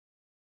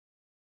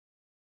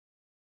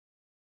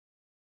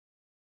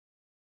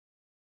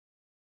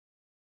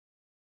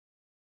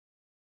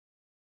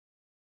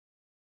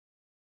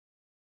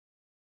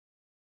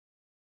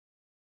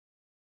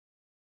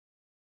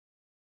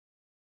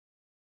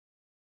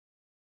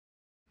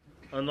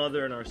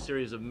another in our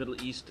series of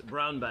Middle East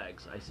brown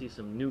bags. I see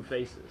some new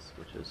faces,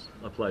 which is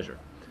a pleasure.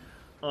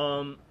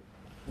 Let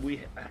me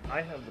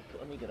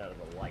get out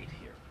of the light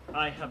here.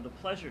 I have the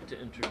pleasure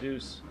to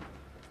introduce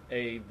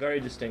a very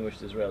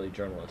distinguished Israeli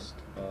journalist,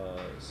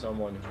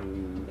 someone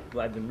who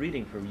I've been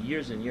reading for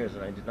years and years,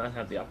 and I did not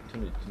have the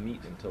opportunity to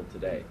meet until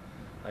today.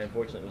 I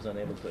unfortunately was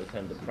unable to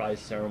attend the prize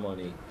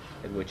ceremony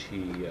at which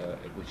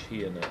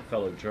he and a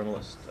fellow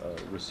journalist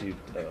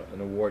received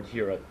an award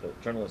here at the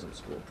journalism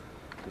school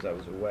because I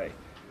was away.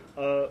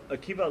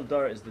 Akiva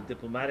Eldar is the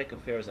diplomatic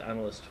affairs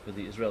analyst for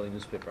the Israeli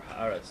newspaper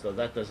Haaretz, though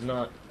that does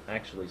not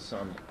actually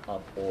sum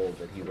up all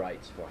that he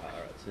writes for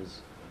Haaretz.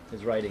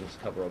 His writings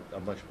cover a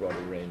much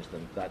broader range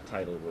than that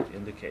title would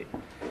indicate.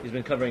 He's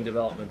been covering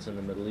developments in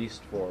the Middle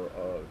East for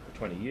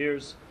 20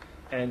 years,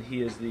 and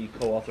he is the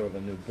co-author of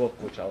a new book,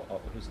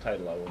 whose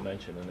title I will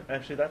mention. And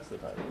actually, that's the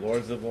title,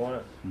 Lords of the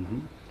Land.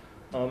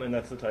 Mm-hmm. And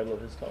that's the title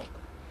of his talk,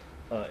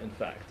 in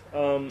fact.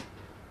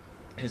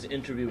 His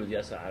interview with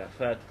Yasser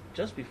Arafat,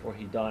 just before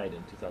he died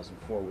in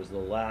 2004, was the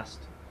last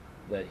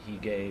that he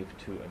gave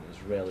to an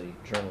Israeli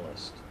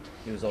journalist.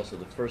 He was also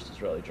the first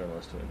Israeli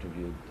journalist who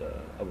interviewed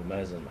Abu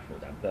Mazen,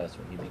 Mahmoud Abbas,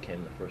 when he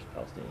became the first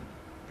Palestinian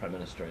prime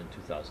minister in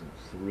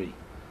 2003,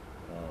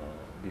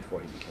 before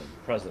he became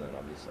president,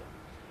 obviously.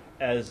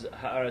 As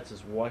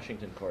Haaretz's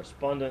Washington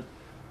correspondent,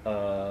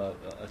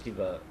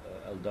 Akiva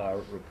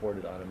Eldar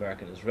reported on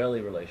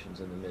American-Israeli relations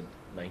in the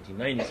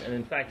mid-1990s, and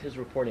in fact his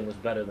reporting was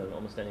better than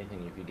almost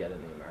anything you could get in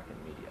the American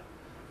media,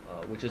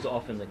 which is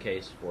often the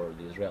case for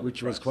the Israeli Which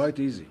press. was quite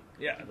easy.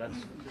 Yeah, that's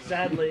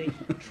sadly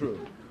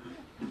true.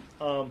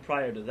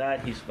 Prior to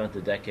that, he spent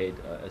a decade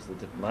as the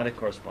diplomatic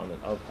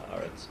correspondent of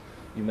Haaretz.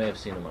 You may have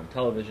seen him on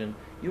television.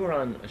 You were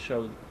on a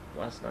show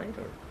last night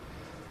or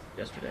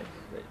yesterday?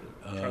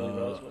 Charlie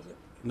Rose, was it?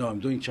 No,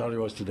 I'm doing Charlie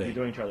Rose today. You're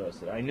doing Charlie Rose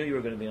today. I knew you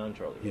were going to be on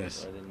Charlie Rose.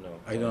 Yes. I didn't know.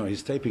 I know.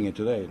 He's taping it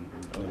today.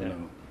 Okay.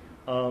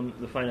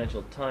 The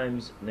Financial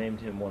Times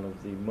named him one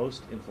of the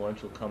most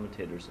influential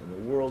commentators in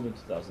the world in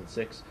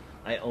 2006.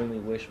 I only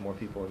wish more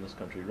people in this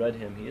country read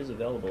him. He is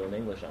available in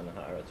English on the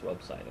Haaretz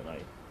website, and I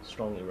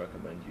strongly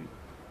recommend you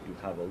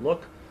have a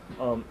look.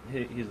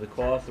 He's the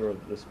co-author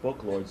of this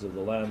book, Lords of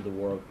the Land, The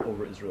War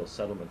Over Israel's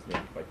Settlements and the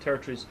Occupied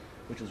Territories,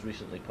 which was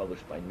recently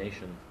published by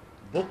Nation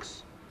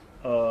Books.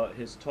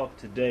 His talk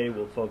today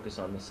will focus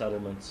on the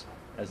settlements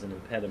as an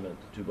impediment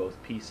to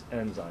both peace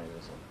and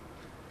Zionism.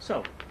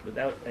 So,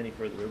 without any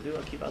further ado,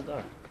 Akiva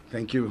Eldar.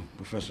 Thank you,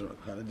 Professor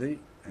Halliday,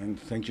 and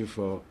thank you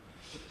for...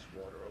 Put this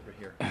water over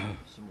here.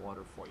 Some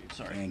water for you.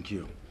 Sorry. Thank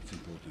you. It's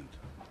important.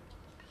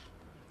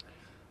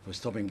 For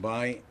stopping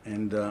by,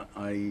 and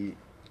I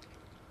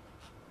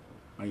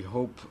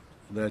hope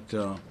that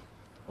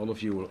all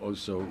of you will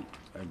also,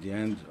 at the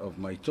end of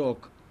my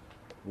talk,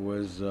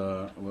 will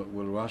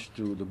rush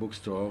to the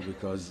bookstore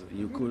because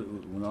you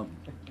will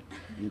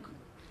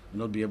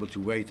not be able to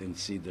wait and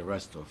see the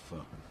rest of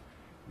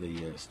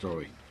the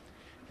story.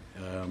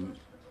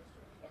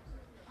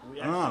 We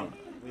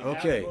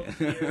okay. have books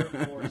here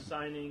for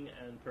signing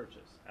and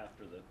purchase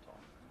after the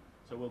talk.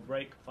 So we'll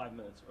break 5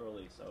 minutes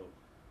early so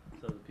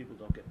that people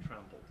don't get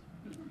trampled.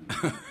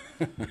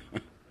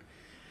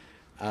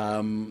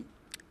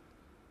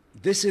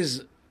 This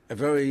is a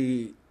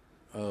very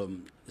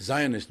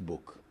Zionist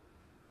book.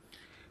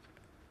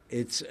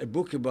 It's a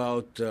book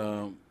about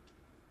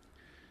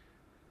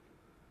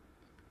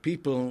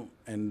people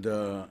and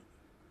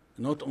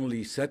not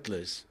only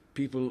settlers,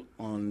 people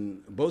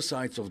on both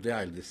sides of the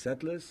aisle, the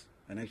settlers,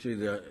 and actually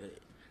they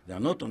are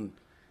not on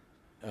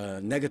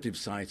negative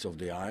sides of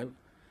the aisle,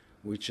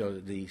 which are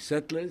the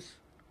settlers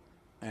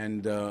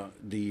and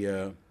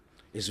the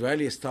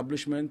Israeli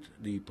establishment,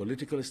 the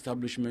political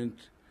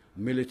establishment,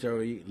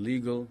 military,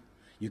 legal.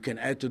 You can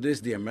add to this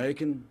the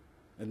American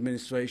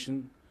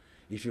administration,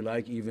 if you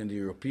like, even the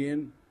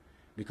European,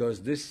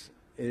 because this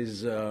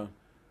is the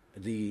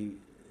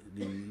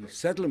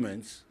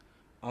settlements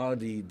are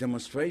the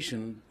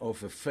demonstration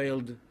of a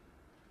failed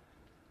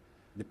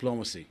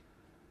diplomacy.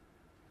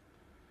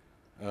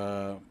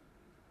 I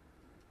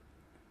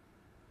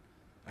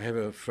have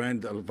a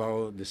friend,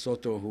 Alvaro de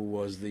Soto, who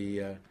was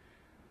the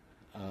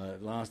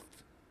last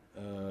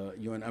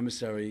UN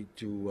emissary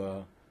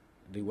to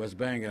the West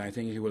Bank, and I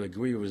think he will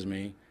agree with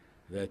me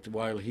that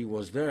while he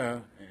was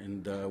there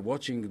and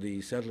watching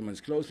the settlements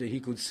closely, he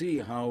could see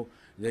how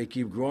they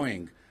keep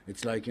growing.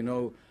 It's like, you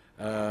know,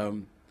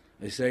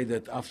 they say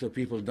that after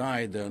people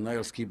die, their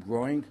nails keep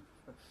growing.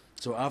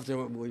 So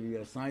after we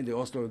signed the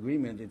Oslo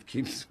Agreement, it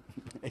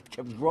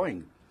kept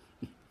growing.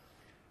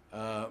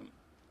 I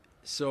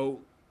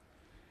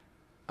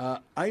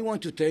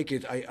want to take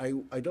it.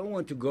 I don't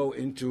want to go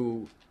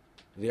into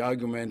the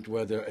argument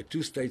whether a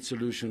two-state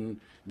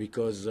solution,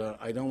 because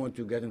I don't want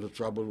to get into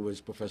trouble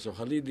with Professor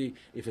Halidi.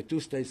 If a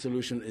two-state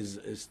solution is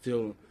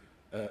still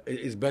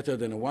is better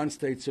than a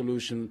one-state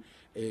solution,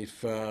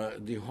 if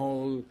the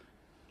whole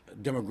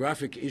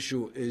demographic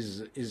issue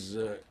is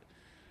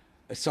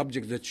a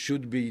subject that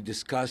should be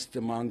discussed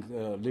among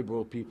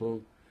liberal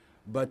people,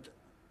 but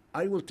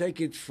I will take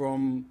it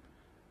from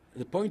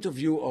the point of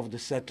view of the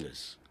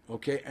settlers,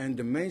 okay, and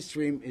the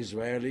mainstream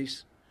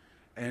Israelis,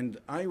 and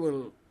I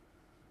will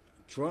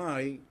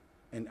try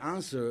and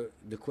answer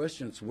the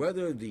questions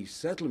whether the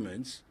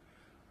settlements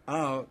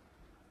are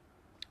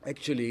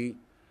actually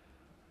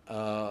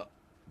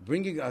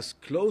bringing us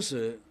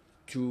closer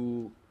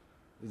to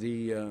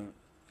the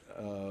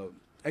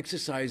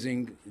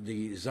exercising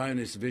the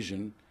Zionist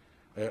vision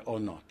or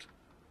not.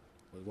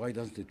 Well, why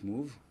doesn't it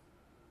move?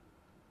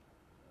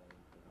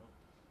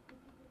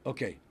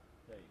 Okay.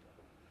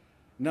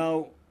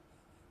 Now,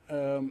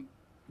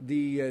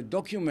 the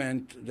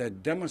document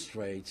that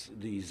demonstrates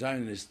the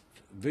Zionist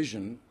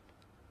vision,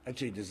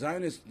 actually the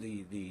Zionist,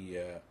 the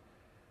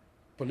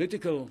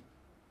political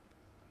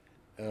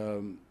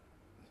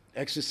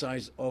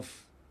exercise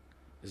of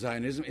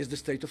Zionism is the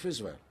State of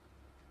Israel.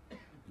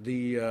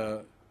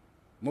 The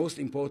most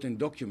important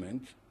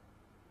document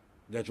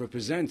that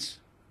represents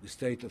the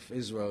State of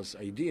Israel's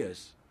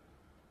ideas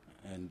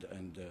and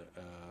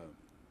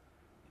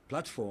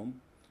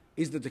platform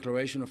is the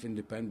Declaration of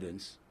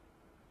Independence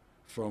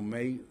from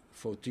May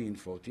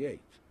 1448,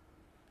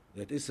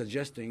 that is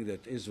suggesting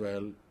that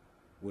Israel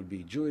will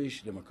be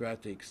Jewish,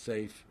 democratic,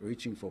 safe,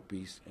 reaching for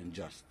peace, and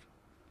just,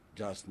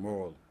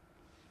 moral.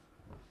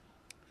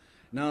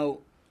 Now,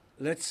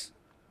 let's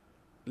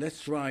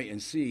try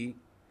and see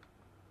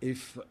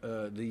if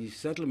the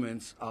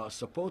settlements are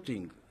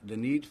supporting the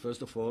need,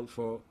 first of all,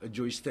 for a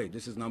Jewish state.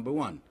 This is number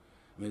one.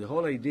 I mean, the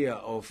whole idea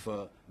of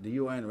the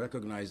UN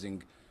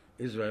recognizing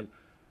Israel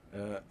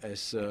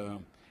as,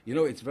 you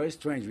know, it's very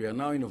strange. We are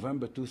now in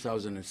November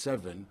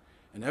 2007,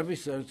 and every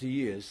 30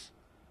 years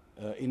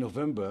in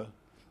November,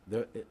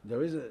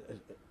 there is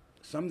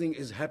something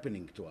is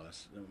happening to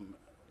us.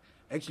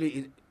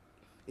 Actually,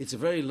 it's a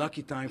very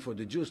lucky time for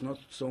the Jews, not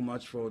so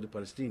much for the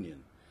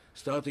Palestinians.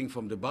 Starting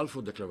from the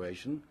Balfour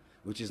Declaration,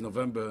 which is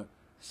November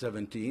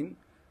 17,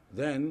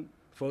 then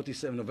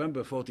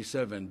November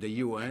 47, the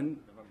UN.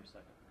 November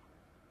 2nd.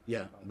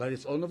 Yeah, but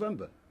it's all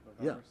November.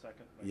 November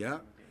 2nd. Yeah.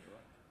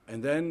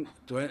 And then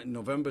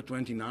November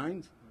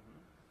 29th,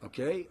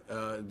 okay,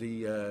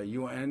 the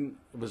UN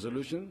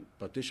resolution,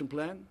 partition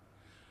plan.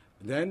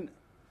 Then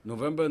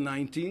November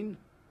 19,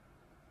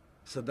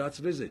 Sadat's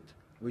visit,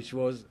 which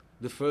was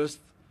the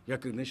first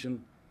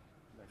recognition,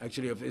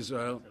 actually, of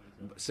Israel,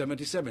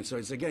 77. So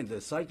it's again,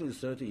 the cycle is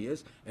 30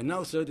 years, and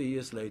now 30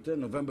 years later,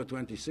 November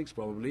 26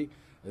 probably,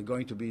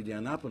 going to be the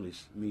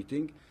Annapolis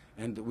meeting,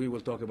 and we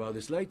will talk about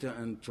this later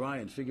and try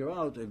and figure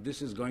out if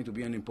this is going to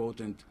be an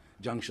important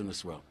junction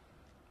as well.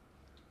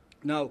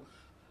 Now,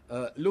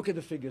 look at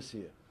the figures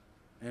here,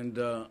 and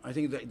I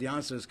think that the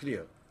answer is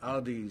clear. Are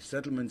the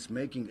settlements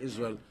making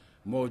Israel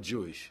more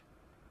Jewish?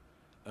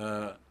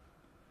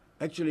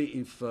 Actually,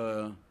 if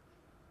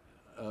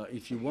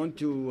you want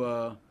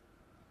to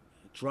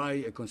try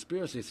a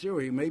conspiracy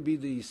theory, maybe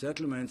the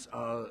settlements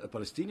are a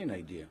Palestinian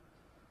idea.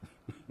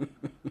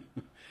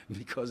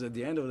 Because at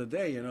the end of the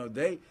day, you know,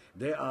 they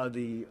are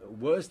the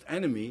worst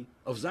enemy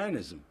of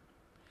Zionism.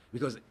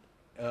 Because,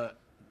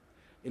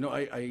 you know,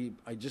 I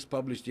just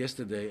published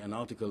yesterday an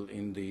article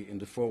in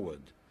the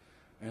forward,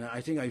 and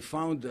I think I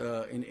found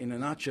in a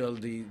nutshell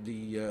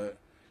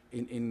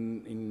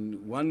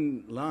in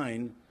one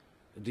line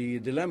the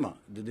dilemma.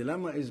 The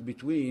dilemma is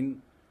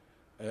between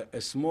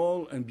a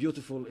small and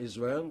beautiful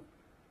Israel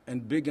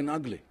and big and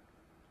ugly.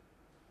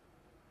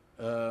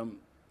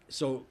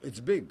 So it's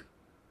big,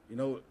 you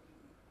know,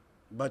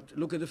 but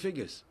look at the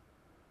figures.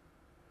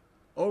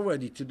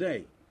 Already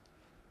today,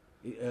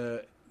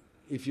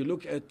 if you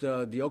look at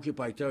the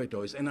occupied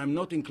territories, and I'm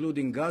not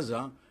including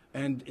Gaza,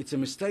 and it's a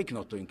mistake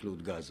not to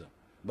include Gaza,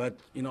 but,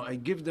 you know, I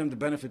give them the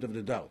benefit of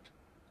the doubt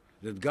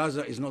that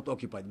Gaza is not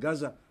occupied.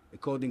 Gaza,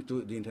 according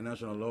to the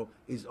international law,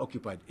 is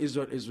occupied.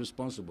 Israel is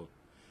responsible.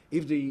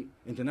 If the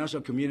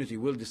international community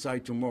will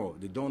decide tomorrow,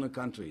 the donor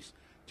countries,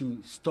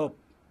 to stop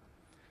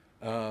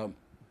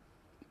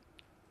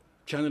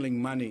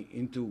channeling money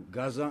into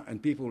Gaza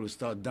and people will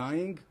start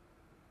dying,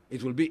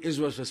 it will be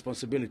Israel's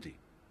responsibility.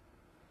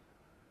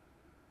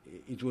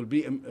 It will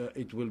be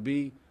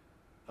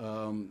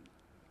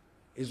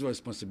Israel's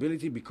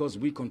responsibility because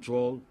we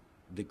control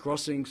the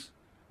crossings,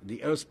 the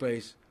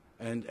airspace,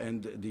 and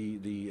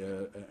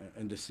the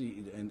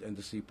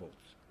seaports,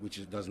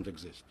 which doesn't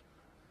exist.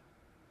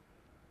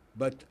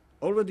 But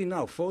already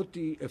now,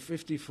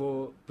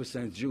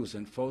 54% Jews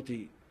and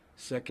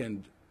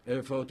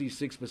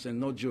 46%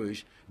 not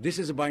Jewish. This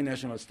is a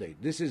binational state.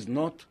 This is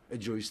not a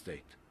Jewish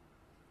state.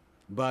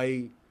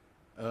 By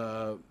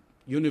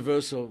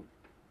universal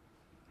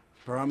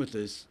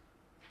parameters,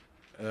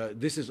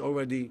 this is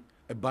already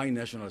a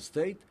binational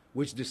state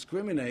which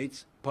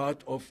discriminates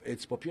part of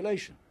its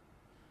population.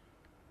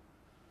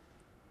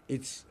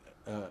 It's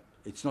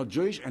not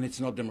Jewish and it's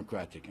not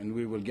democratic, and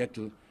we will get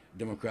to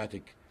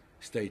democratic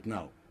state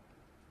now.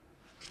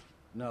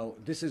 Now,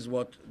 this is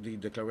what the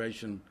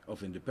Declaration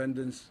of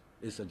Independence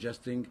is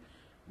suggesting.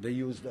 They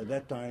used, at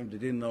that time, they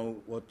didn't know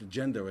what the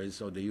gender is,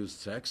 so they used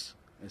sex,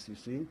 as you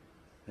see,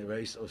 the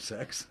race or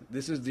sex.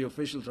 This is the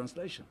official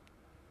translation.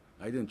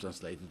 I didn't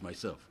translate it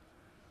myself.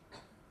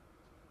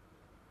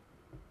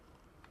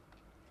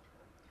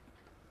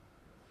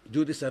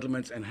 do the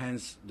settlements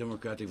enhance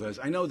democratic values?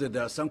 I know that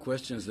there are some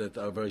questions that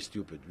are very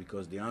stupid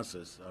because the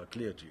answers are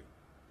clear to you.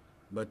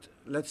 But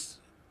let's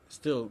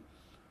still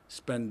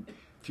spend a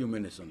few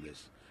minutes on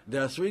this.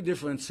 There are three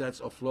different sets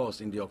of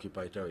laws in the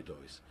occupied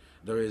territories.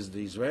 There is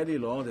the Israeli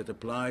law that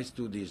applies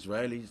to the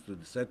Israelis, to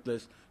the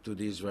settlers, to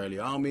the Israeli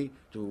army,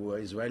 to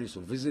Israelis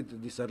who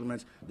visit the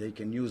settlements. They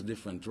can use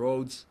different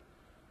roads.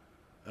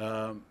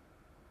 And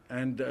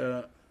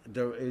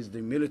there is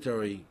the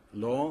military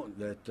law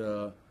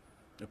that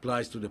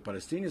applies to the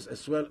Palestinians,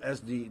 as well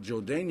as the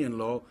Jordanian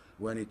law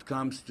when it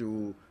comes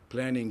to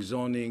planning,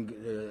 zoning,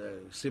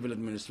 civil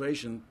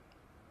administration.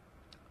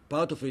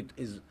 Part of it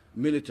is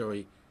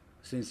military,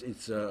 since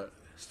it's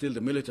still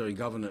the military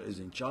governor is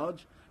in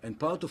charge, and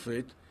part of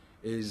it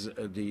is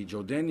the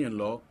Jordanian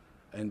law,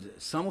 and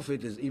some of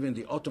it is even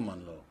the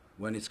Ottoman law.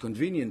 When it's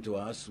convenient to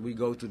us, we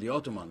go to the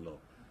Ottoman law.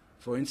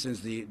 For instance,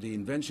 the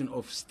invention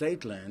of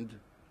state land,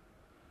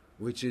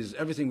 which is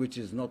everything which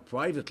is not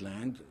private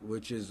land,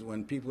 which is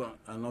when people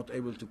are not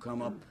able to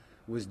come up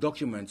with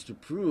documents to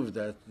prove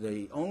that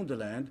they own the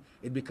land,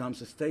 it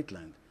becomes a state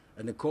land.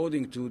 And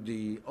according to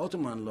the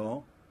Ottoman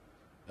law,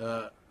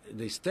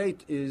 the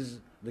state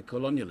is the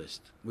colonialist,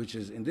 which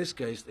is in this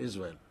case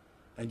Israel.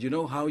 And you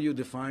know how you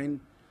define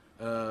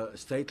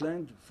state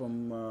land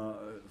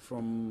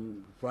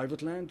from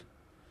private land?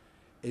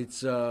 It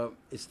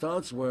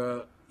starts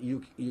where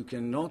you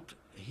cannot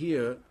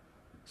hear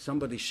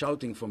somebody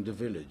shouting from the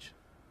village.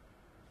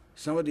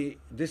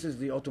 This is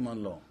the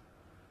Ottoman law.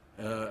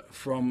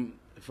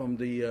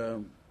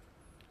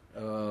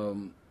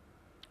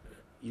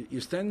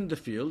 You stand in the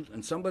field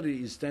and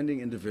somebody is standing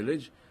in the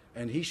village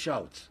and he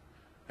shouts,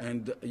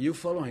 and you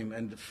follow him,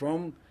 and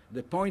from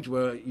the point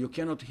where you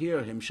cannot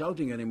hear him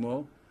shouting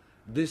anymore,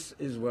 this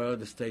is where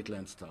the state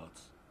land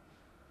starts.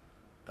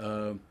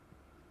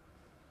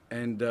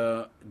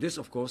 This,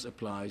 of course,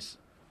 applies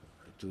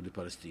to the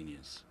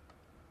Palestinians.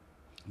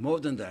 More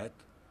than that,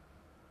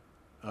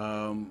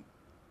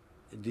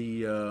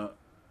 the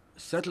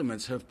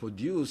settlements have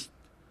produced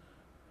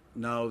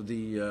now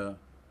the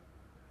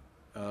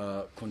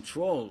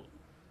control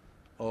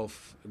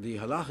of the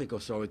halachic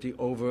authority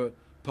over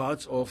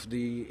parts of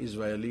the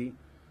Israeli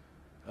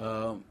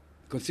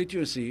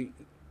constituency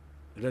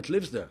that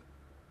lives there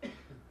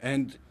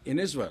and in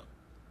Israel.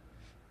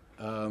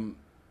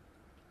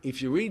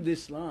 If you read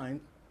this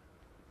line,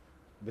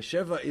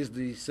 Besheva is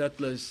the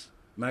Settlers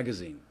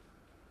magazine.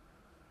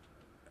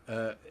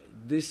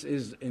 This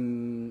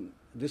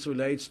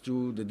relates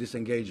to the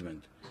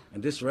disengagement.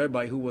 And this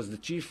rabbi, who was the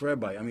chief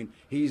rabbi, I mean,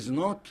 he is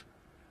not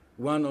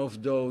one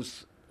of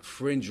those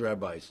fringe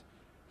rabbis.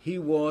 He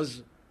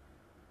was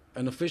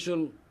an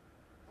official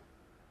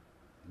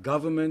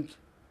government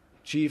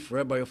chief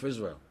rabbi of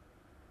Israel.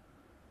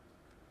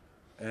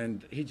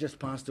 And he just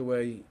passed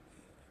away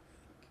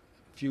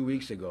a few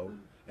weeks ago.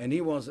 And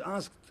he was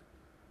asked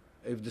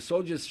if the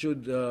soldiers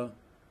should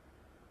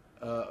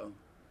follow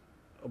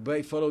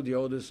the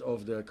orders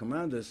of their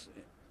commanders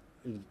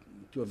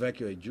to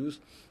evacuate Jews,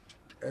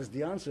 as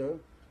the answer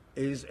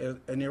is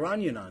an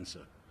Iranian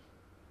answer.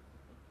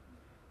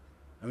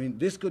 I mean,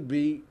 this could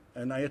be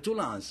an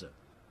Ayatollah answer.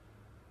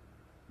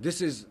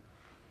 This is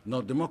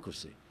not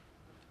democracy.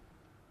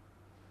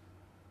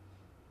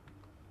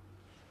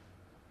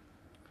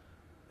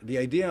 The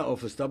idea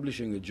of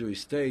establishing a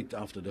Jewish state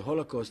after the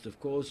Holocaust, of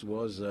course,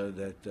 was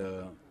that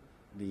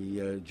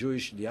the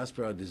Jewish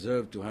diaspora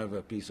deserved to have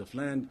a piece of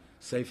land,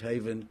 safe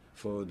haven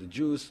for the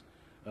Jews,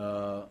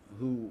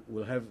 who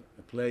will have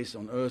a place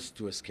on earth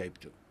to escape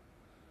to.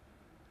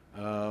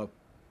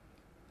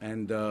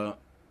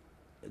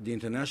 The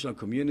international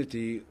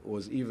community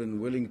was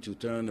even willing to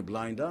turn a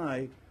blind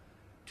eye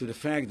to the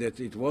fact that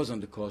it was on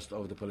the cost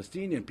of the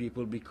Palestinian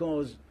people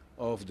because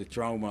of the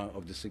trauma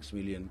of the 6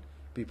 million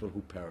people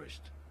who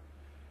perished.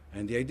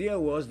 And the idea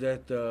was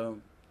that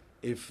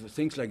if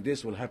things like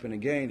this will happen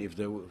again, if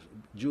the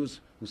Jews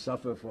who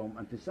suffer from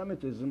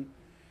anti-Semitism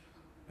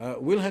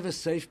will have a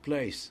safe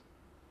place.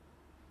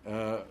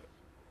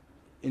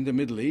 In the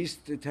Middle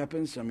East, it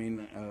happens. I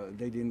mean,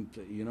 they didn't,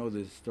 you know,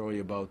 the story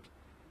about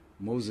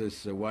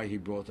Moses, why he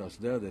brought us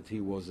there, that he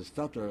was a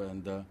stutterer,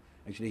 and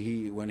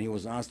actually when he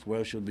was asked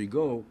where should we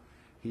go,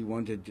 he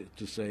wanted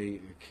to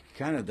say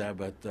Canada,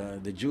 but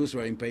the Jews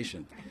were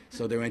impatient,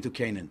 so they went to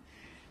Canaan.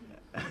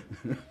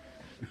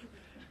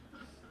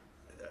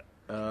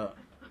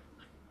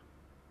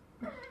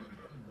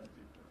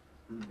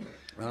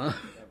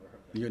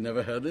 You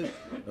never heard it?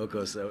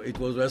 Okay, so it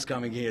was worth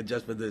coming here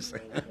just for this.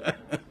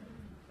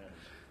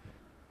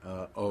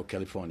 Or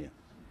California.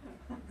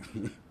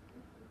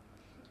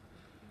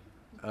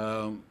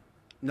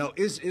 Now,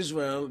 is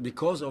Israel,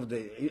 because of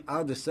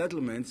are the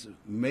settlements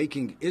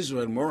making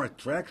Israel more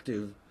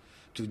attractive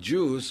to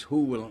Jews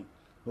who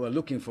are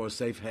looking for a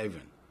safe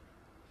haven?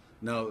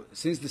 Now,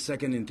 since the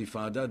Second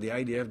Intifada, the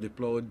IDF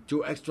deployed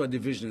extra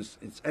divisions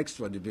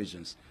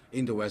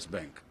in the West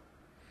Bank.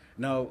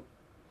 Now,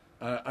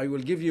 I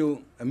will give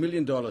you $1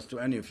 million to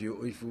any of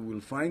you if you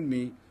will find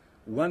me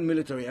one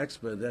military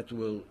expert that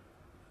will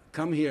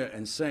come here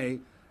and say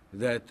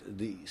that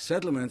the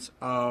settlements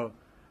are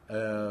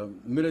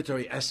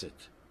military asset,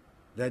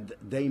 that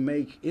they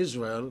make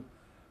Israel,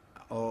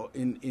 or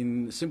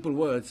in simple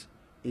words,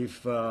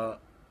 if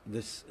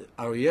this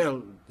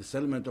Ariel, the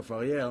settlement of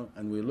Ariel,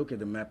 and we'll look at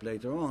the map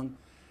later on,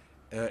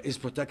 is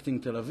protecting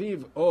Tel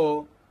Aviv,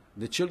 or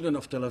the children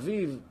of Tel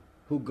Aviv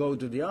who go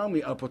to the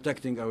army are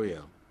protecting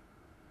Ariel.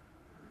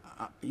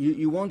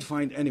 You won't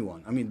find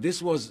anyone. I mean,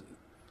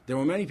 there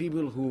were many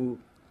people who,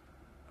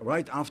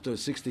 right after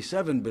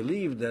 67,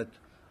 believed that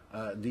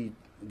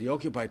the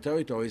occupied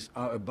territories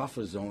are a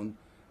buffer zone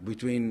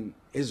between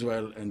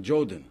Israel and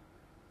Jordan.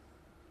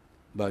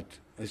 But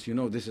as you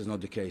know, this is not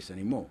the case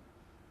anymore.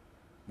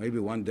 Maybe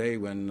one day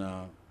when,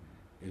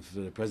 if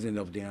the President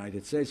of the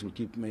United States will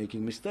keep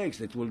making mistakes,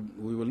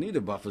 we will need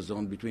a buffer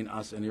zone between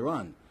us and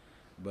Iran.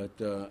 But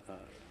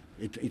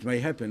it may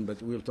happen,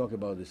 but we'll talk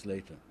about this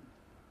later.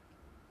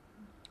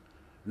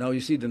 Now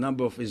you see the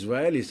number of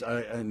Israelis,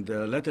 and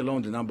let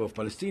alone the number of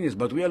Palestinians,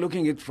 but we are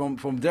looking at it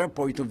from their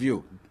point of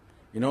view.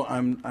 You know,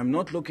 I'm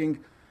not looking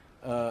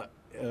at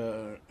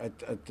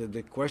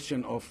the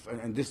question of,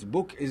 and this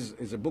book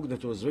is a book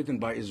that was written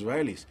by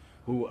Israelis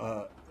who,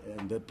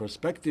 and the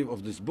perspective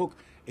of this book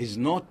is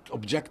not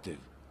objective.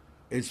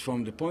 It's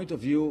from the point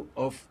of view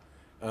of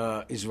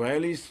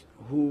Israelis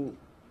who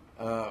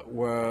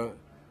were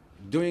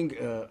doing,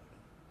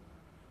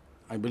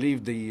 I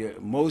believe, the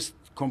most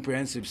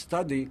comprehensive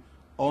study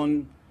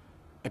on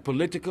a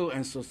political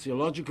and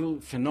sociological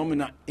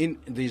phenomena in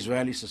the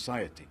Israeli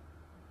society.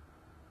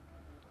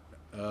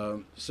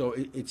 So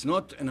it's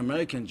not an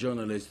American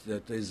journalist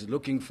that is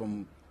looking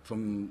from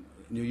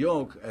New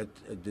York at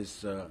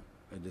this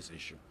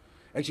issue.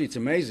 Actually, it's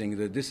amazing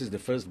that this is the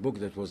first book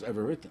that was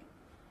ever written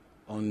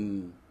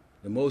on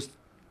the most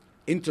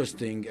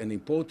interesting and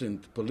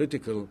important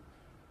political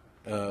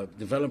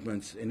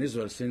developments in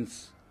Israel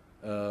since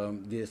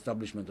the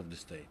establishment of the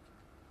state.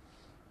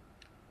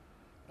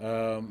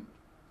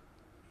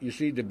 You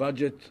see the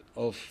budget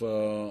of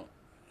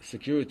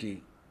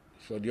security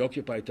for the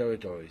occupied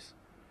territories.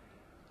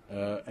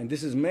 And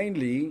this is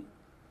mainly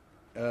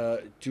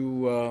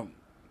to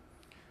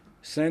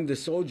send the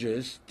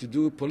soldiers to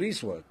do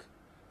police work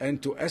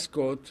and to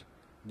escort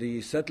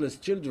the settlers'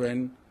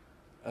 children,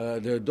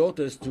 their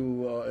daughters,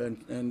 to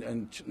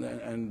and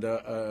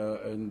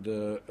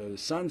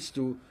sons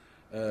to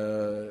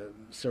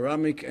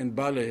ceramic and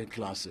ballet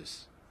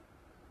classes.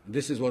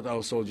 This is what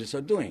our soldiers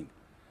are doing.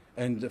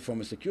 And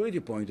from a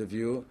security point of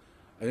view,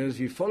 I don't know if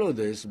you follow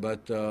this,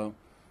 but the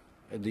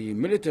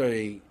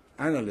military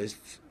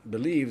analysts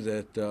believe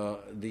that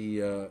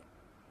the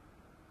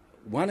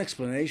one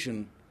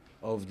explanation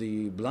of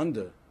the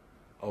blunder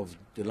of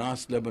the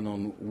last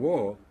Lebanon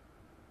war,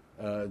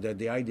 that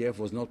the IDF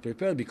was not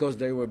prepared because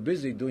they were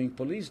busy doing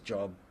police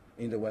job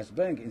in the West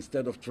Bank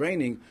instead of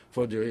training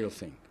for the real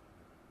thing.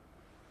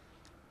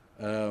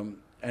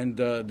 And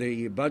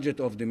the budget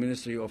of the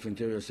Ministry of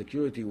Interior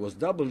Security was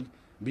doubled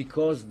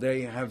because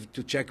they have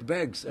to check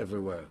bags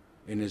everywhere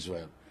in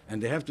Israel.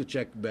 And they have to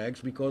check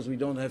bags because we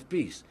don't have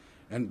peace.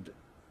 And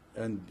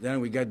then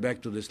we get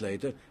back to this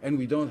later. And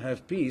we don't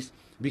have peace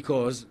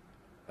because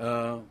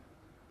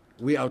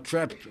we are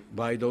trapped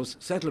by those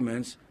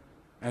settlements,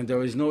 and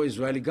there is no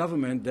Israeli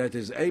government that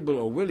is able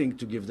or willing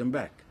to give them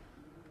back.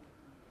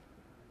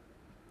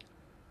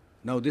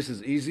 Now, this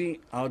is easy.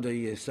 Are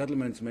the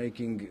settlements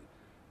making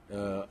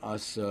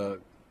us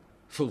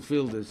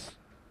fulfill this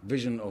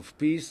vision of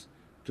peace,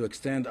 to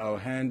extend our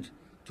hand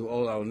to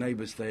all our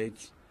neighbor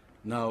states?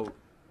 Now,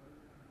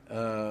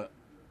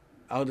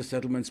 are the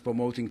settlements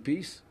promoting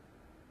peace?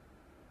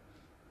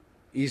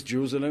 East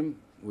Jerusalem,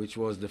 which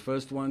was the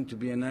first one to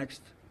be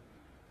annexed,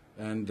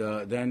 and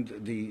then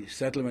the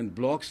settlement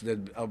blocks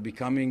that are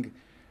becoming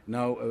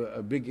now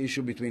a big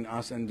issue between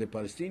us and the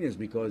Palestinians,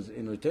 because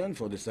in return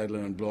for the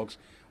settlement blocks,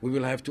 we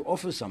will have to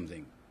offer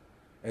something.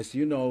 As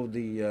you know,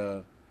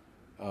 the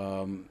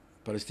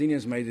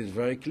Palestinians made it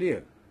very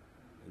clear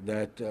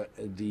that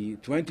the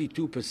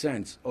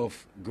 22%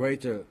 of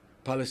Greater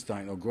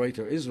Palestine or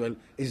Greater Israel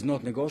is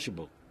not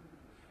negotiable.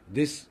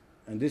 This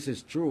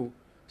is true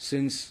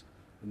since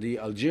the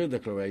Algiers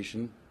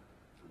Declaration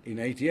in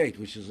 '88,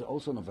 which is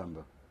also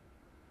November.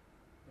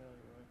 Yeah,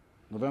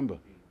 you're right.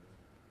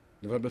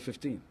 November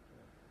 15.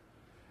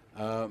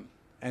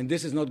 And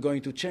this is not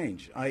going to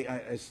change.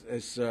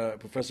 As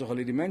Professor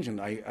Khalidi mentioned,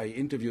 I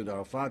interviewed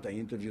Arafat, I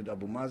interviewed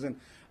Abu Mazen,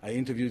 I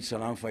interviewed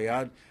Salam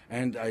Fayyad,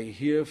 and I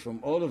hear from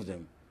all of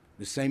them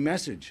the same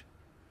message.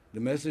 The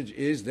message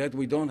is that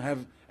we don't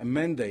have a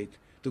mandate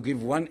to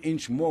give 1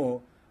 inch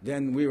more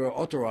than we were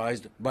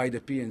authorized by the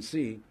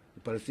PNC,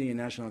 the Palestinian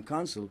National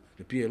Council,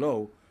 the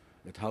PLO,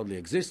 that hardly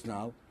exists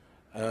now,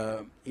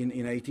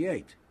 in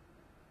 '88.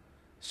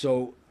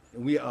 So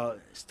we are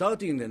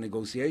starting the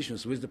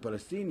negotiations with the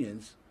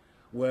Palestinians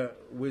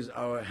with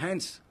our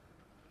hands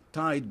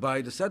tied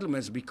by the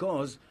settlements,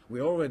 because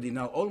we already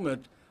now,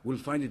 Olmert will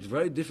find it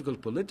very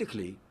difficult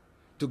politically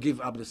to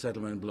give up the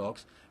settlement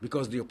blocks,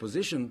 because the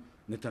opposition,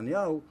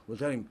 Netanyahu, will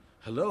tell him,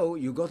 hello,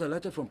 you got a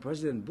letter from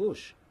President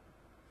Bush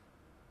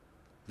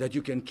that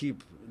you can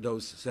keep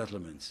those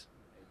settlements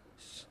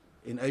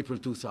in April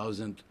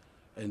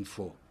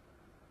 2004.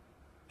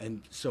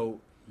 And so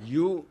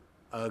you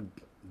are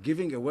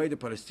giving away the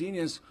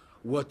Palestinians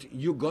what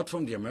you got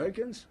from the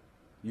Americans?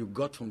 You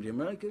got from the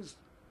Americans?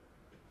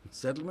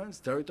 Settlements,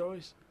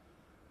 territories?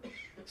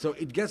 So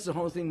it gets the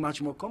whole thing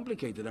much more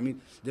complicated. I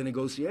mean, the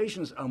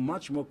negotiations are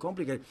much more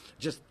complicated.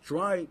 Just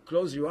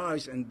close your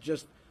eyes and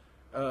just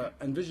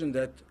envision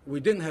that we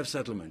didn't have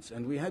settlements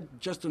and we had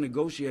just to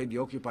negotiate the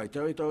occupied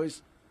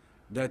territories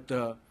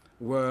that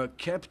were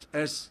kept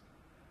as,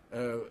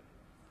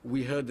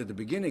 we heard at the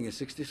beginning in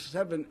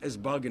 1967, as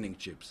bargaining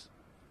chips.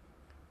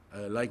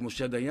 Like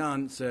Moshe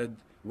Dayan said,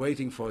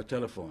 waiting for a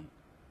telephone,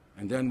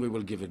 and then we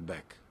will give it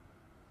back.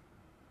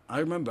 I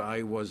remember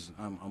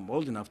I'm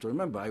old enough to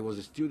remember, I was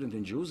a student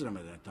in Jerusalem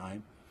at that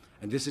time,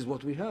 and this is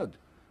what we heard,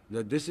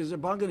 that this is a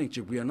bargaining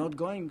chip. We are not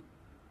going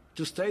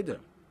to stay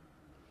there.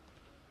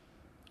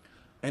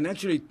 And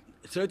actually,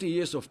 30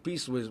 years of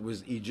peace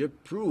with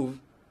Egypt prove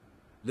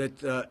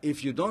that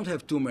if you don't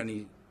have too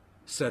many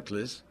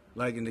settlers,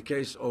 like in the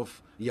case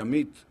of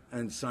Yamit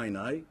and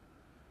Sinai,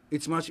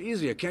 it's much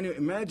easier. Can you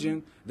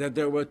imagine that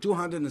there were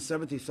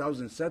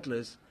 270,000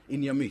 settlers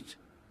in Yamit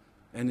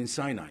and in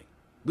Sinai?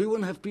 We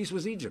wouldn't have peace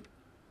with Egypt,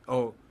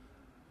 or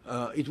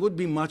it would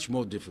be much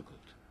more difficult.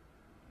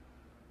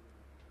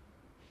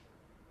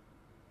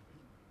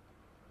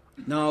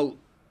 Now,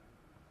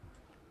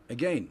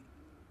 again,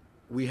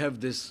 we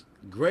have this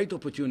great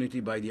opportunity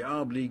by the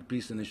Arab League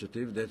Peace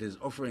Initiative that is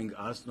offering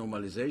us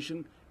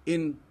normalization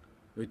in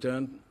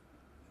return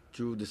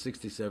to the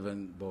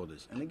 67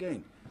 borders. And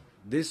again,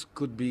 this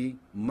could be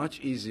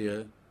much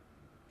easier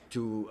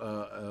to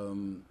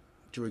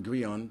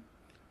agree on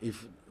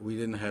if we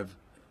didn't have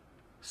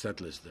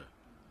settlers there.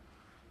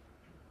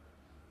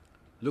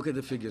 Look at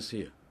the figures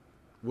here.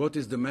 What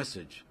is the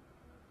message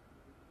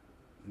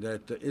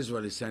that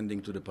Israel is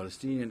sending to the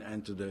Palestinian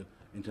and to the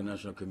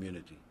international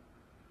community?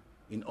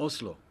 In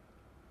Oslo,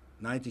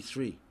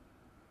 93,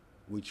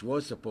 which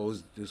was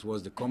supposed, this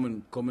was the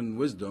common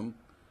wisdom,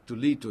 to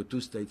lead to a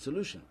two-state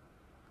solution,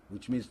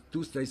 which means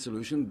two-state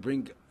solution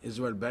bring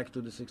Israel back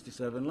to the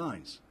 67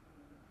 lines.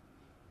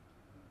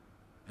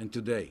 And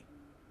today,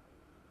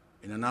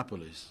 in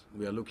Annapolis,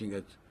 we are looking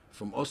at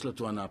from Oslo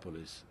to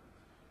Annapolis.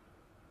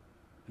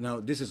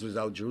 Now, this is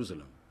without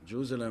Jerusalem.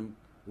 Jerusalem,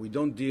 we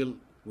don't deal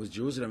with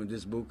Jerusalem in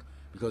this book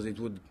because it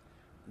would,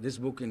 this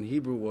book in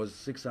Hebrew was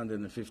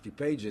 650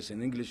 pages.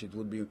 In English, it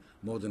would be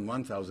more than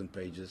 1,000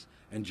 pages.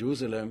 And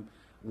Jerusalem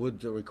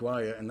would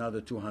require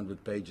another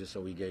 200 pages,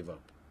 so we gave up.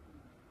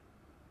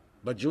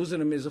 But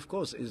Jerusalem is, of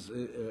course,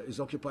 is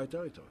occupied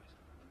territories.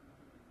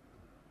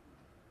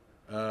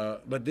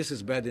 But this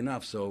is bad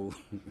enough, so,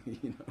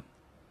 you know.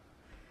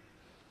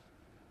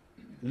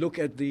 Look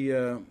at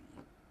the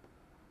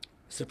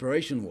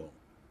separation wall.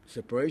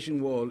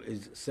 Separation wall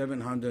is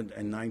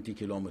 790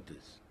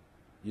 kilometers.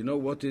 You know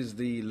what is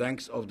the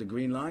length of the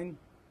Green Line?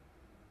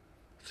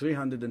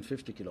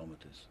 350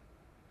 kilometers.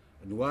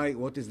 And why?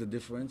 What is the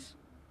difference?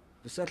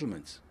 The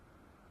settlements.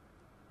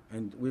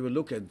 And we will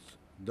look at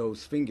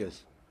those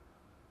fingers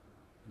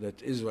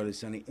that Israel is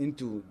sending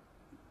into,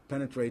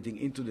 penetrating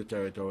into the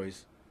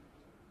territories,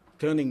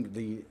 turning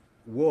the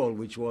wall,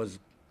 which was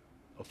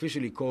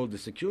officially called the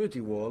security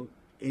wall,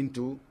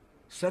 into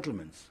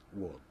settlements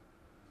wall.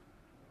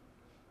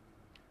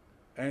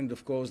 And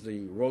of course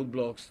the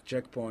roadblocks,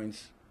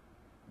 checkpoints,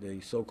 the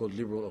so-called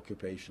liberal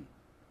occupation.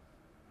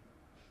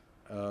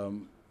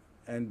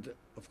 And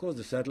of course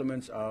the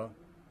settlements are,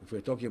 if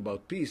we're talking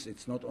about peace,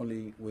 it's not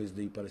only with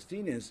the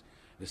Palestinians,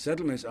 the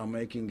settlements are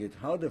making it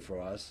harder for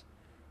us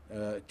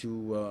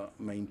to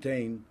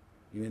maintain,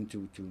 even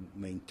to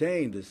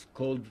maintain this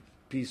cold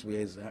peace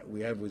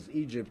we have with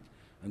Egypt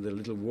and the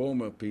little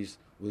warmer peace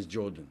with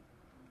Jordan.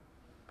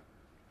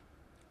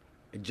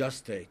 A just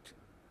state.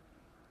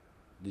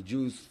 The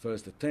Jews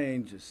first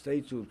attained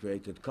statehood,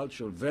 created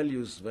cultural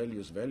values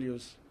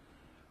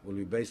will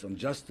be based on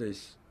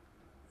justice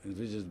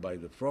envisaged by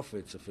the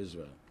prophets of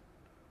Israel.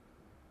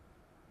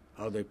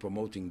 Are they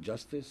promoting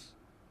justice?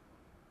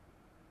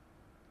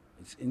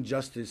 It's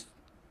injustice,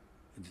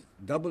 it's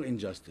double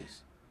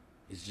injustice.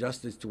 It's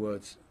justice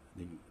towards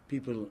the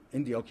people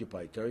in the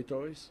occupied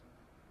territories.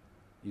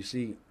 You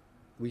see,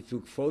 we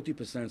took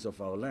 40% of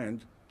our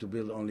land to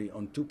build only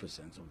on 2%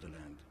 of the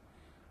land,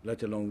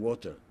 let alone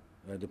water.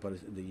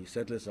 The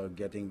settlers are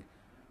getting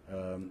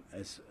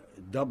as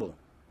double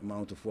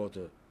amount of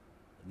water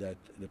that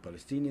the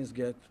Palestinians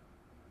get.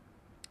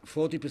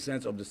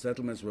 40% of the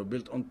settlements were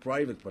built on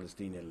private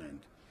Palestinian land,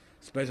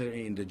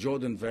 especially in the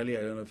Jordan Valley.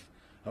 I don't know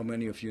how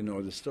many of you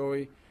know the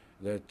story,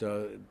 that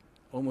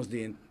almost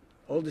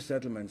all the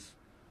settlements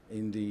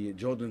in the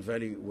Jordan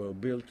Valley were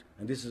built,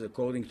 and this is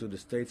according to the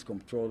state's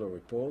comptroller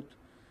report,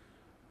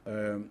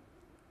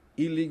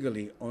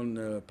 illegally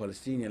on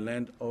Palestinian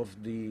land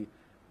of the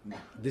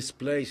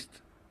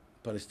displaced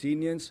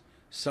Palestinians.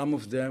 Some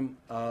of them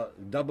are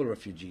double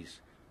refugees,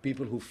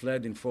 people who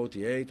fled in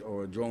 48 or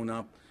were drawn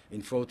up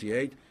in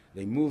 48.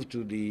 They moved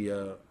to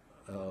the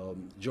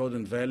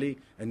Jordan Valley,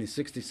 and in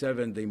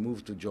 67 they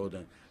moved to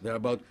Jordan. There are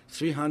about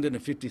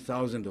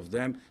 350,000 of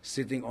them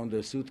sitting on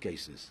their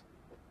suitcases,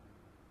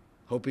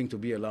 hoping to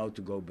be allowed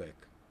to go back.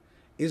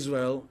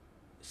 Israel,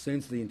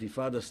 since the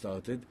Intifada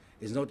started,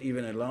 is not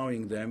even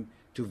allowing them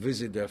to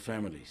visit their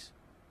families.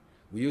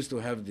 We used to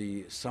have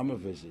the summer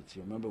visits.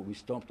 You remember, we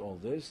stopped all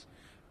this.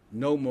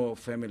 No more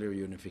family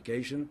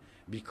reunification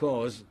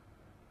because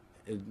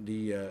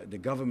the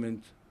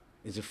government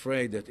is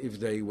afraid that if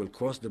they will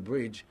cross the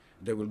bridge,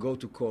 they will go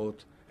to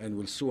court and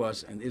will sue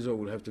us, and Israel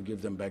will have to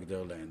give them back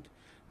their land.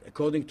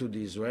 According to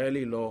the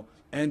Israeli law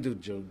and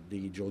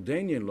the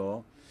Jordanian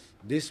law,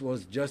 this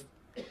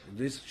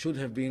should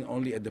have been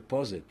only a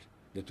deposit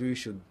that we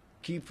should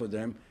keep for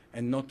them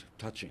and not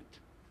touch it.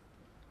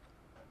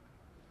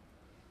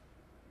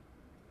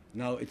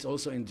 Now, it's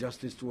also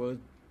injustice toward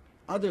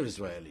other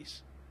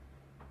Israelis.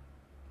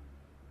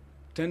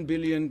 $10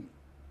 billion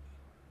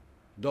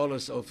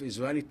of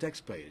Israeli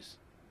taxpayers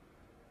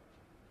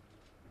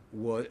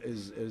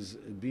is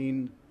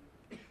being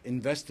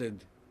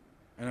invested,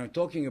 and I'm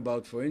talking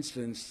about, for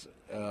instance,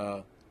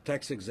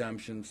 tax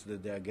exemptions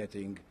that they are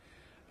getting,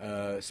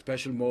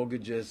 special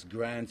mortgages,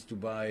 grants to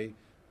buy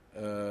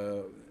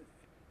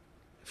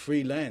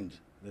free land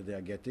that they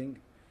are getting,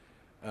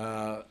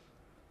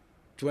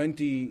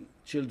 20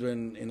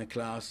 children in a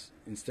class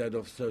instead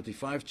of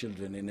 35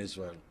 children in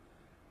Israel,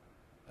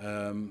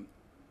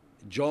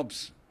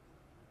 jobs.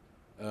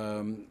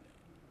 In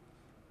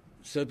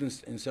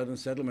certain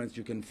settlements,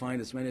 you can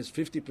find as many as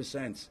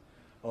 50%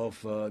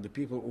 of the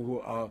people who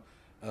are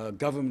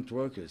government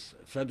workers,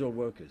 federal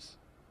workers,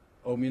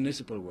 or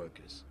municipal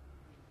workers.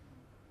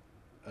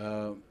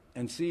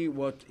 And see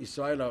what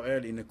Israel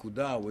Harel in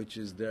Nekuda, which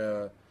is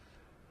the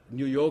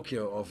New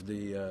Yorker of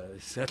the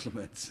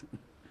settlements,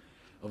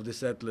 of the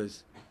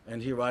settlers,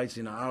 and he writes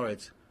in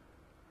Haaretz,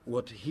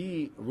 what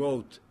he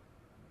wrote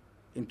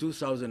in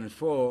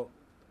 2004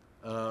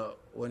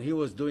 when he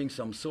was doing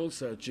some soul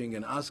searching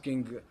and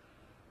asking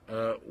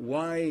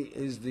why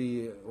is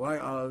the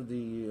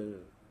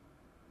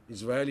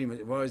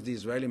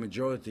Israeli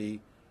majority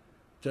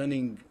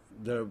turning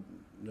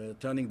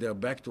their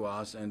back to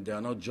us, and they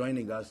are not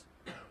joining us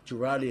to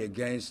rally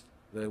against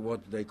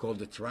what they call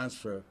the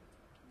transfer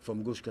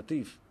from Gush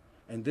Katif.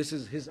 And this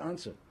is his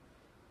answer.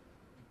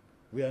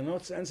 We are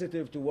not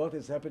sensitive to what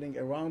is happening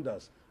around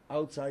us,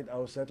 outside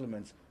our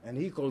settlements, and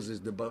he calls this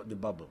the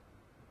bubble.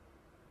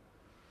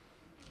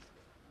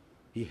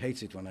 He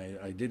hates it when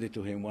I did it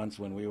to him once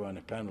when we were on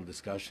a panel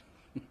discussion.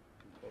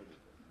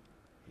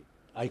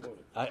 I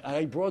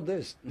brought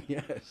this,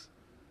 yes,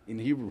 in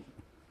Hebrew.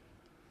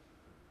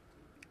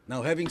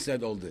 Now, having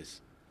said all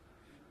this,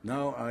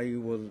 now I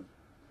will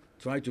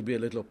try to be a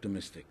little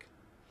optimistic.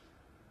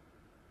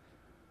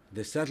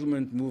 The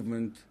settlement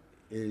movement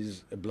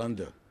is a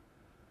blunder.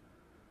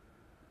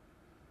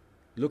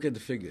 Look at the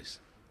figures.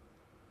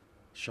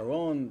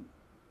 Sharon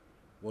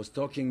was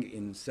talking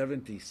in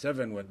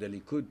 77 when the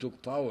Likud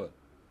took power.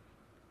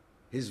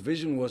 His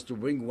vision was to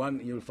bring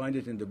you'll find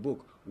it in the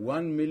book,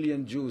 1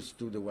 million Jews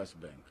to the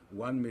West Bank.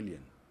 1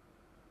 million.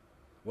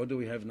 What do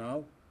we have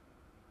now?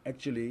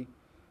 Actually,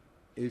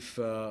 if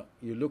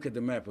you look at the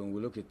map, and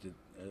we'll look at it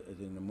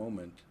in a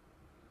moment,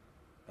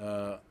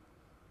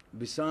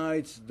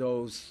 besides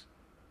those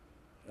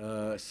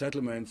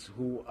settlements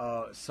who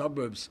are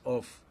suburbs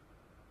of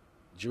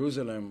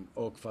Jerusalem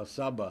or Kfar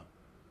Saba,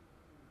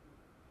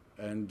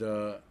 and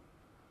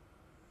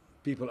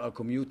people are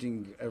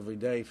commuting every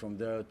day from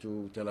there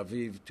to Tel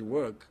Aviv to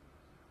work,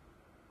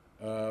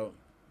 out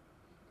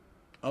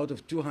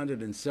of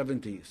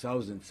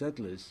 270,000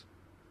 settlers,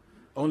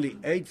 only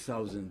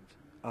 8,000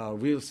 are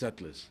real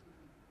settlers.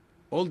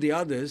 All the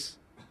others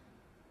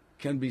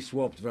can be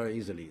swapped very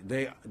easily.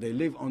 They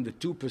live on the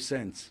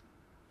 2%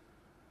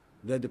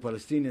 that the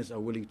Palestinians are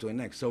willing to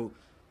annex. So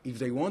if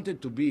they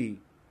wanted to be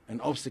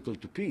an obstacle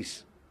to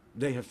peace,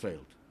 they have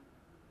failed.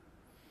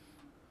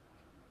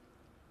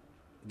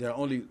 There are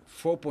only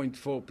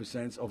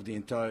 4.4% of the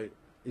entire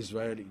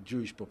Israeli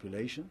Jewish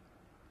population,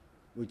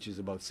 which is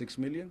about 6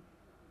 million.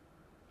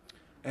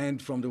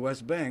 And from the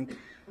West Bank,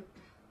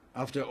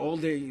 after all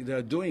they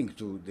are doing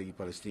to the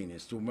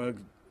Palestinians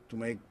to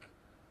make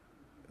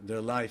their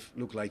life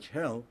look like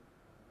hell,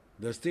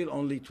 there's still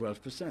only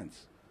 12%.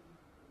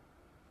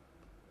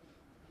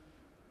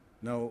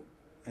 Now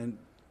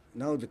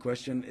the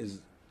question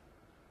is,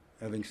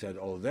 having said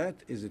all that,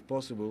 is it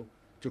possible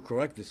to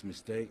correct this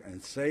mistake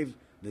and save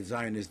the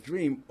Zionist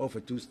dream of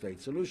a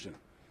two-state solution?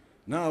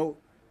 Now,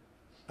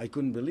 I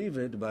couldn't believe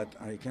it, but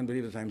I can't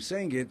believe that I'm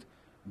saying it,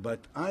 but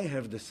I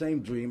have the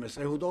same dream as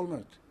Ehud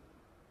Olmert,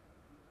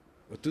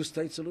 a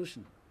two-state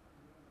solution.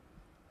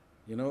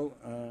 You know,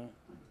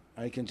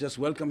 I can just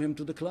welcome him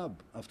to the club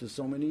after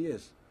so many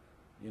years.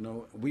 You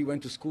know, we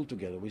went to school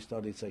together. We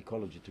studied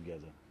psychology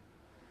together.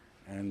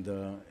 And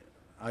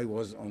I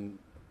was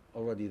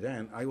already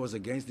then, I was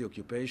against the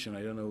occupation.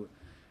 I don't know,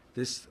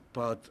 this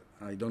part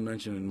I don't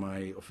mention in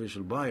my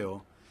official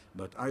bio,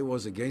 but I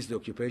was against the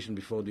occupation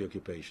before the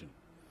occupation.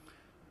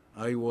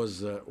 I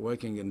was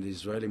working in the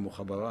Israeli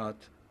Mukhabarat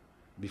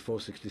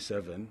before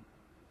 '67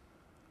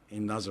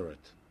 in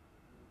Nazareth,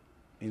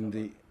 with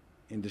the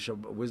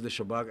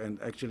Shabak, and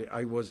actually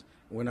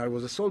when I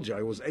was a soldier,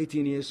 I was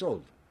 18 years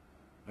old.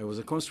 I was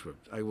a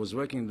conscript. I was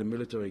working in the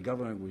military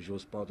government, which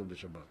was part of the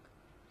Shabak,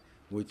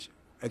 which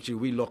actually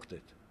we locked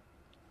it,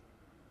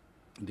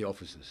 the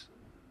offices.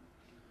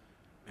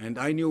 And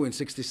I knew in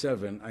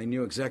 '67, I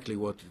knew exactly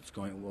what it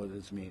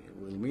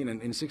will mean.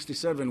 And in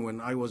 '67,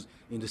 when I was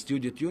in the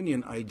Student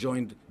Union, I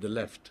joined the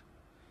left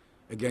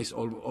against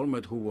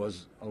Olmert, who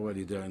was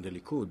already there in the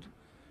Likud.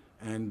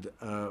 And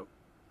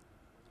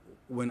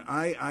when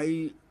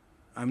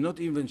I'm not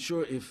even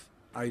sure if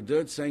I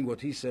dared saying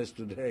what he says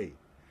today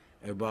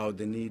about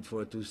the need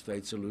for a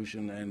two-state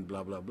solution and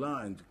blah, blah,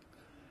 blah.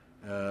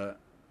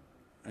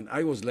 And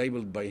I was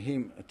labeled by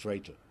him a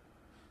traitor.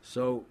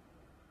 So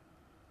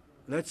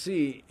let's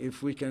see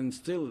if we can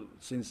still,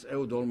 since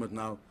Ehud Olmert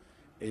now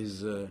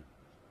is a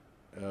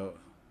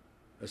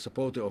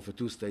supporter of a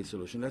two-state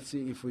solution, let's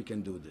see if we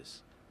can do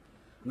this.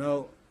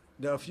 Now,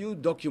 there are a few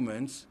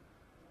documents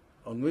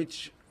on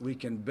which we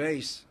can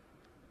base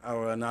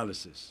our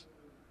analysis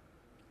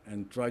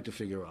and try to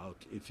figure out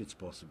if it's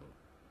possible.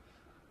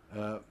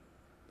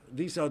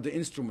 These are the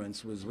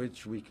instruments with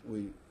which we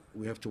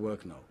have to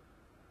work now.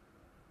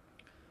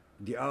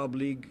 The Arab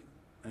League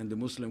and the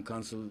Muslim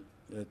Council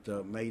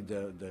that made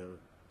the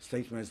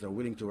statements they're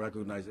willing to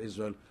recognize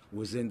Israel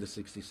within the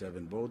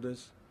 '67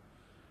 borders.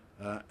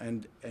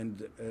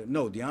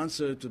 No, the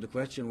answer to the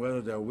question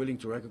whether they are willing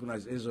to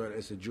recognize Israel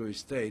as a Jewish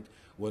state,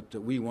 what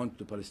we want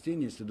the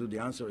Palestinians to do, the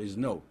answer is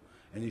no.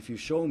 And if you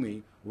show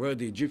me where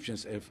the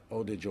Egyptians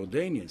or the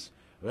Jordanians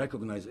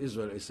recognize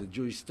Israel as a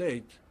Jewish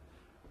state,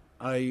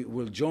 I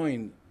will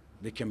join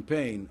the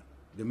campaign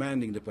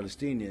demanding the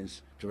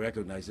Palestinians to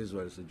recognize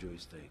Israel as a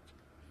Jewish state,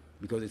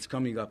 because it's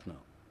coming up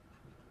now.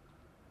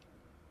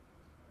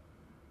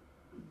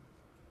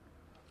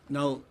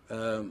 Now,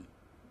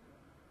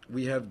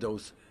 we have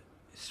those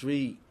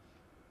three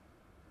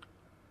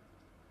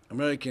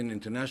American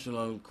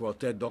International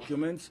Quartet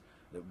documents.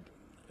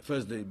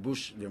 First, the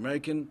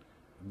American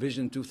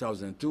Vision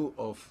 2002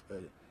 of a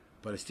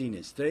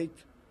Palestinian state,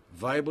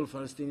 viable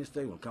Palestinian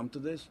state, we'll come to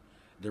this.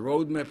 The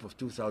roadmap of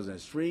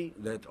 2003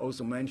 that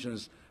also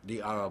mentions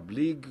the Arab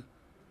League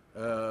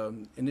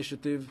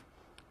initiative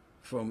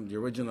from the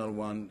original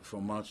one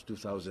from March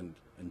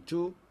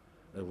 2002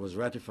 that was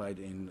ratified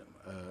in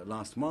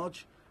last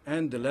March,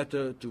 and the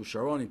letter to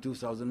Sharon in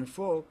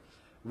 2004,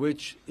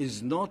 which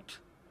is not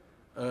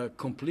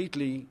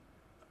completely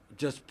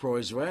just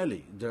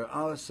pro-Israeli. There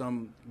are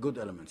some good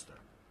elements there.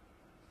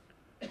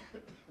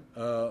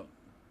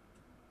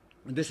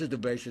 This is the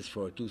basis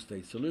for a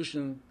two-state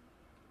solution,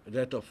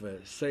 that of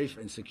a safe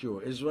and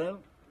secure Israel.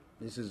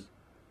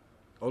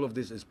 All of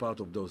this is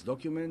part of those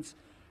documents.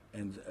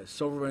 And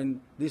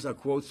sovereign, these are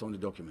quotes from the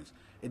documents.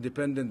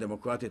 Independent,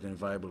 democratic, and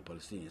viable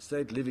Palestinian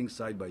state living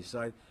side by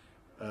side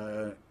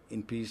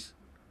in peace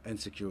and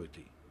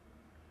security.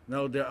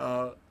 Now, there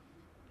are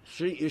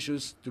three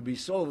issues to be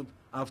solved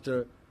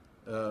after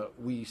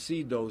we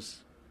see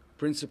those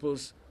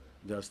principles.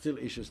 There are still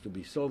issues to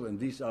be solved, and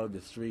these are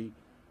the three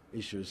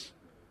issues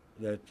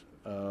that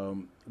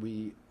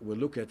we will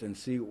look at and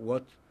see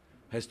what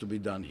has to be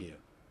done here.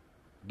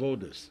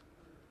 Borders.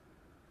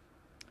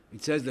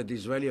 It says that the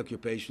Israeli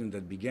occupation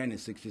that began in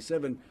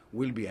 '67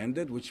 will be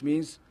ended, which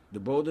means the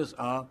borders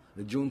are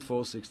the June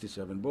 4,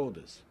 '67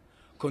 borders.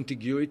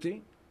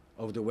 Contiguity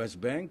of the West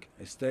Bank,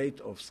 a state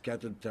of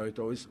scattered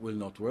territories, will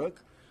not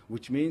work,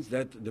 which means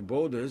that the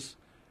borders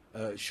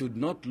should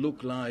not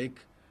look like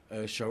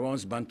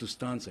Sharon's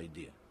Bantustan's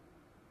idea,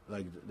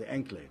 like the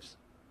enclaves.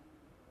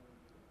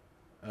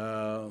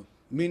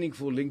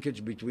 Meaningful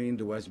linkage between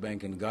the West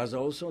Bank and Gaza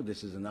also.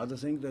 This is another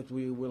thing that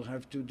we will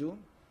have to do.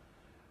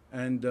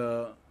 And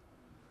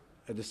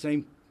at the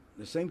same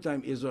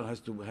time, Israel has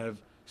to have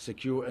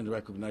secure and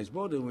recognized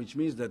borders, which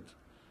means that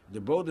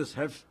the borders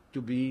have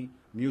to be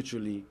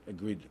mutually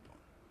agreed upon.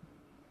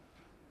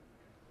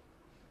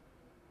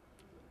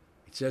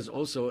 It says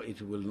also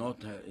it will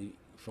not,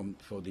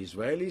 for the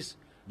Israelis,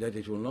 that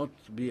it will not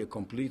be a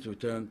complete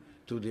return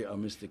to the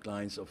armistice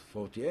lines of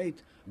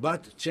 '48,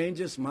 but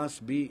changes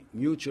must be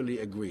mutually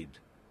agreed.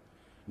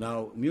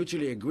 Now,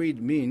 mutually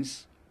agreed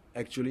means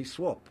actually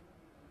swap,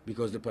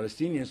 because the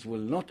Palestinians will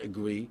not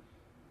agree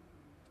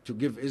to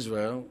give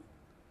Israel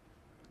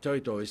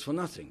territories for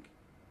nothing.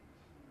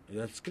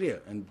 That's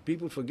clear. And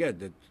people forget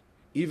that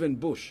even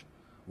Bush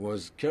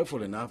was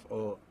careful enough,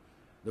 or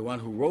the one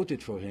who wrote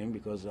it for him,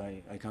 because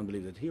I can't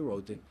believe that he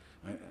wrote it.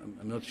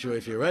 I'm not sure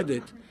if he read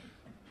it.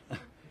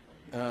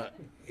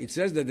 It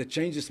says that the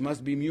changes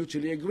must be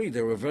mutually agreed.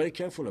 They were very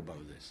careful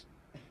about this.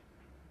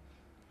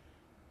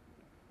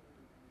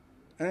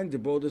 And the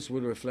borders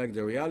will reflect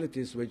the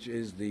realities, which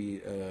is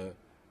the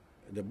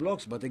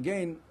blocks. But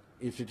again,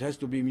 if it has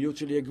to be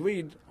mutually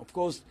agreed, of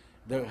course,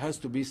 there has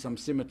to be some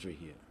symmetry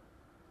here.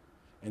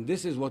 And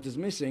this is what is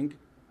missing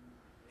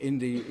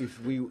in if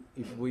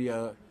we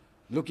are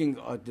looking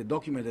at the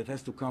document that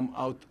has to come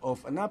out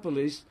of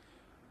Annapolis.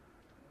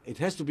 It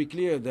has to be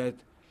clear that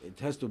it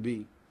has to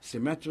be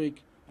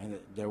symmetric and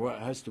there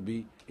has to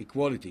be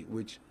equality,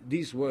 which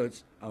these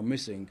words are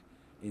missing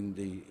in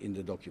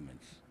the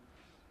documents.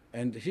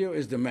 And here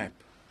is the map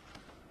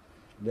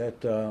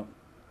that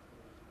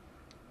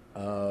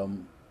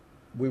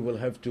we will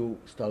have to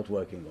start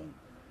working on.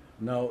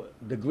 Now,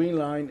 the green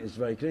line is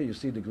very clear. You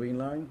see the green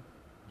line,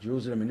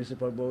 Jerusalem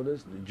municipal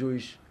borders, the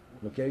Jewish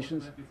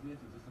locations. What map is this? Is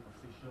this an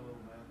official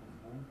map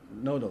of whom?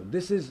 No, no,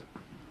 this is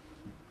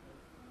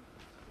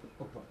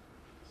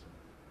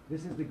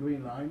the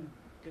green line.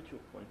 Get you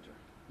a pointer.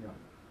 Yeah.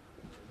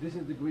 This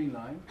is the green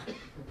line.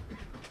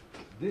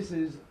 This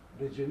is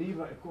the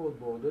Geneva Accord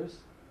borders.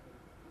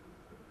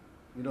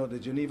 You know, the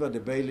Geneva, the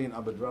Berlin,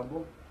 Abu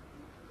Dhabi.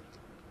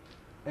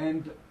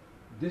 And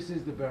this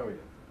is the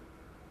barrier.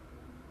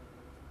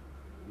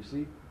 You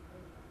see?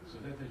 So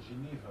that's a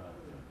Geneva.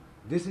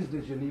 This is the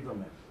Geneva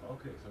map.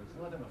 Okay, so it's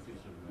not an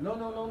official map. No,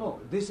 no, no,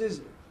 no. This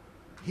is,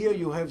 here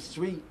you have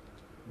three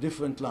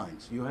different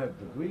lines. You have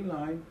the green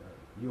line,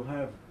 you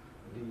have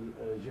the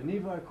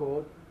Geneva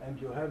Accord, and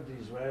you have the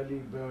Israeli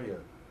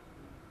barrier,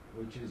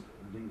 which is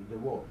the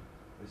wall,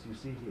 as you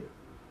see here.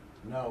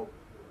 Now,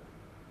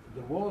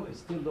 the wall is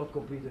still not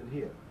completed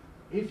here.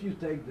 If you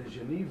take the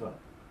Geneva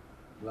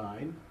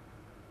line,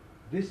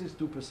 this is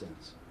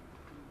 2%.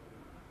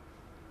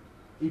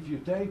 If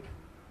you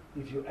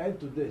add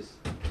to this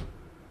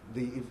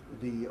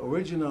the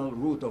original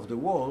route of the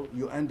wall,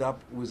 you end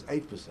up with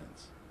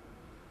 8%.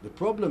 The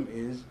problem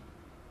is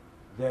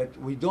that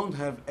we don't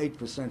have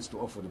 8% to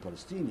offer the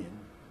Palestinian,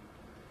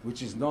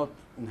 which is not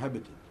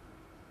inhabited.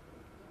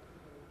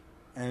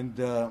 And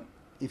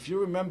if you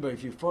remember,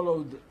 if you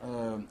followed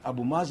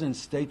Abu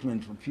Mazen's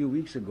statement from a few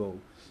weeks ago,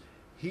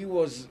 he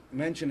was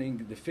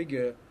mentioning the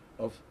figure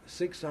of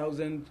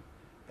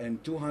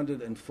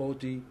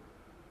 6,240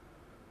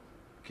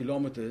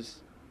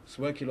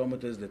 square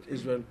kilometers that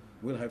Israel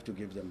will have to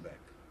give them back.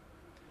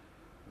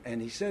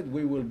 And he said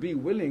we will be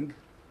willing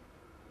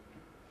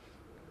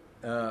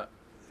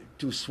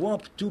to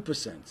swap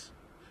 2%.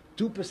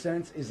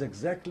 2% is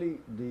exactly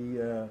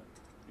the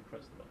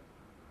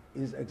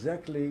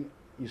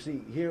you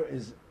see, here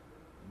is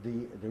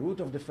the route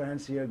of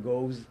defense here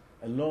goes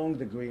along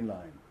the green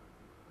line.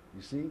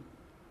 You see?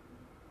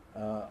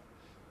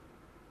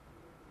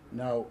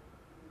 Now,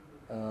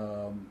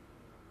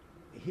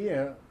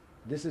 here,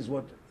 this is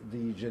what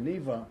the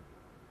Geneva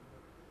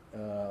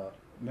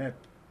map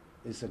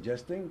is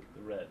suggesting.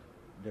 The red.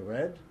 The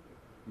red.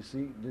 You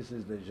see, this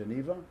is the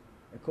Geneva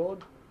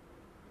Accord,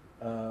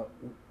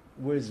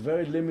 with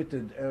very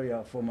limited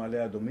area for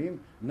Ma'ale Adumim.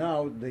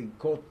 Now, the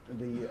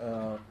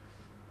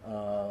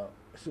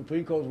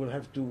Supreme Court will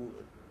have to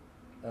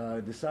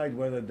decide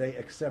whether they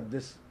accept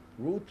this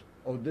route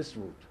or this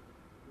route.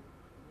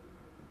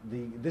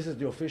 This is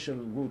the official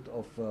route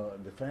of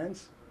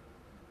defense,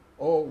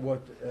 or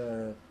what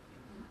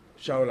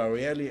Shaul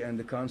Arieli and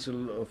the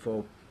Council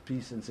for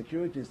Peace and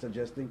Security is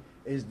suggesting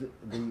is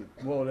the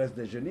more or less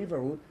the Geneva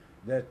route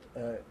that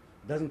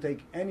doesn't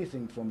take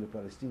anything from the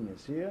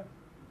Palestinians here.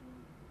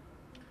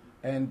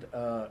 And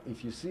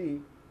if you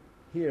see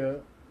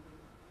here,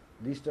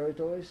 these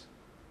territories,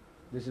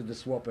 this is the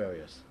swap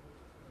areas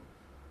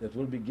that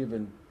will be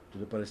given to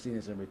the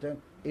Palestinians in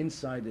return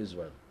inside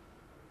Israel.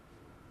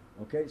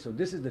 Okay, so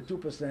this is the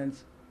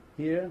 2%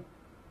 here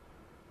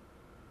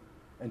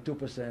and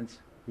 2%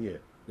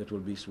 here that will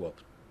be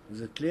swapped.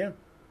 Is it clear?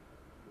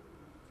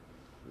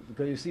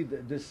 Because you see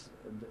the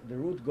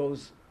route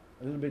goes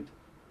a little bit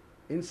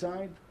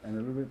inside and a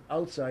little bit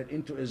outside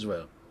into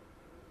Israel,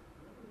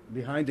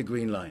 behind the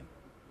green line.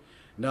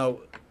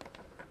 Now,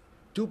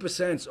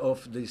 2%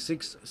 of the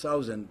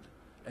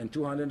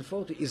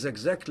 6,240 is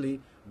exactly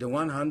the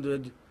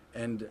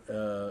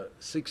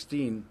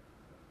 116,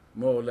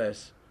 more or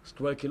less,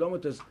 square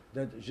kilometers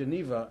that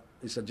Geneva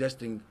is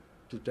suggesting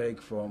to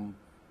take from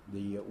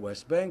the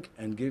West Bank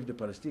and give the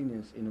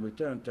Palestinians in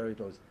return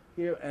territories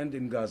here and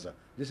in Gaza.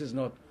 This is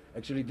not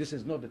the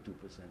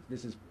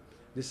 2%.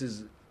 This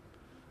is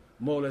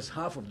more or less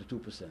half of the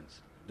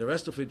 2%. The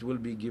rest of it will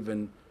be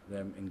given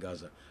them in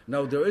Gaza.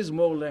 Now there is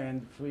more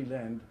land, free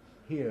land,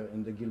 here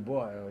in the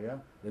Gilboa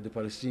area that the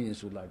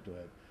Palestinians would like to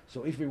have.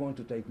 So if we want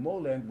to take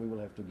more land, we will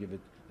have to give it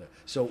there.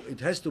 So it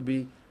has to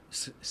be,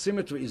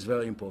 symmetry is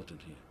very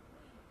important here.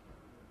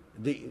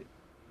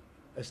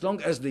 As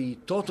long as the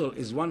total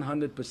is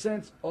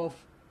 100% of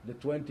the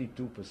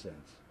 22%,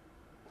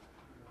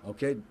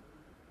 okay,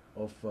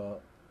 of the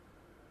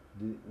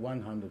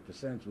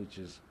 100%, which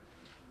is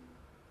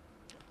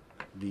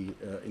the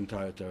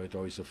entire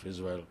territories of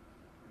Israel.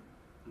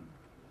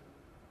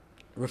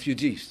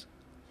 Refugees.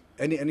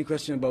 Any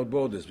question about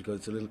borders, because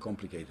it's a little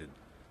complicated?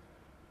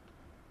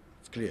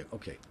 It's clear,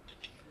 okay.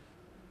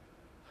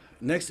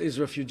 Next is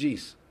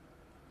refugees.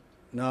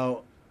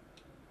 Now,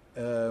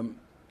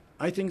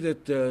 I think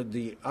that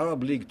the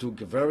Arab League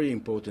took a very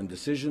important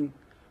decision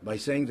by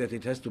saying that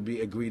it has to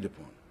be agreed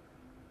upon.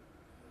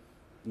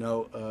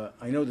 Now,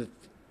 I know that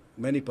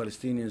many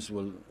Palestinians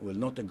will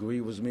not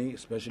agree with me,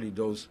 especially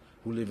those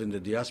who live in the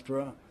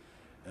diaspora,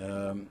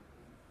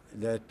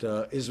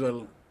 that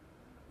Israel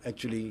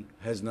actually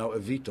has now a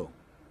veto.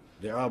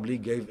 The Arab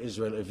League gave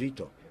Israel a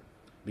veto,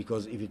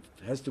 because if it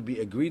has to be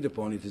agreed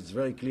upon, it is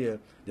very clear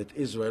that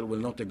Israel will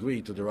not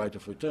agree to the right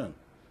of return.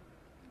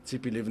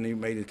 Tzipi Livni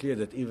made it clear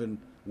that even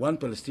one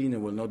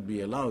Palestinian will not be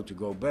allowed to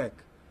go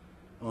back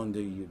on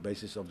the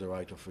basis of the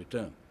right of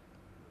return.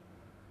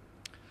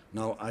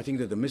 Now, I think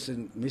that the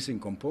missing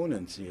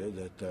components here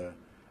that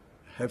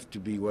have to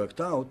be worked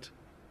out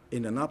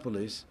in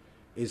Annapolis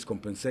is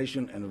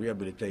compensation and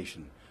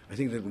rehabilitation. I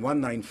think that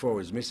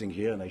 194 is missing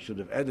here, and I should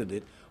have added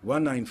it.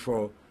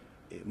 194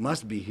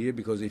 must be here,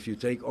 because if you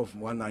take off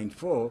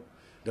 194,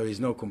 there is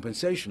no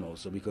compensation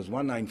also, because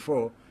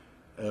 194,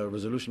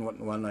 Resolution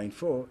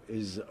 194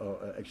 is,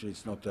 actually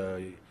it's not,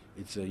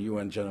 it's a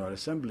UN General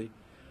Assembly,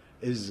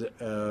 is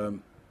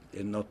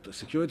not a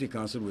Security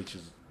Council, which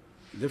is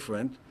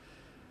different,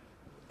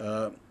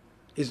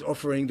 is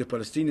offering the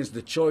Palestinians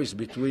the choice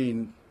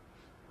between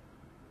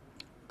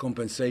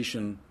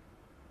compensation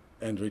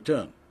and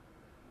return.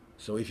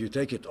 So if you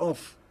take it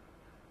off,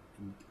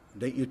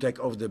 you take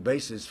off the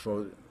basis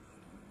for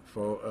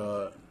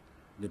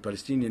the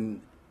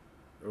Palestinian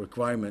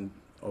requirement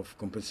of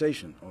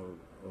compensation,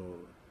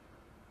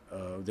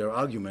 or their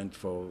argument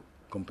for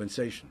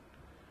compensation.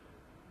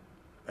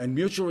 And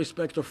mutual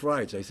respect of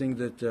rights. I think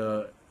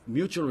that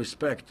mutual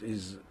respect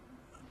is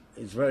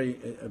a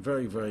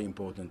very, very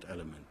important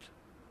element.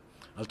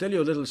 I'll tell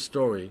you a little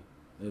story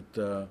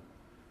that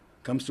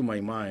comes to my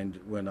mind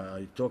when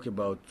I talk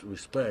about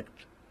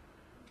respect,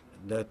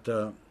 that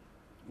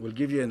will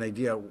give you an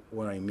idea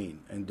what I mean.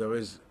 And there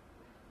is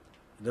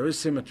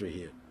symmetry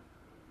here.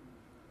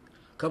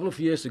 A couple of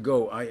years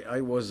ago, I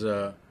was,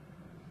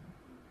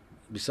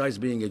 besides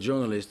being a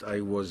journalist,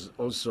 I was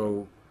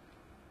also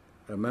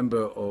a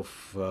member of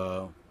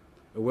a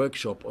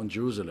workshop on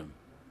Jerusalem.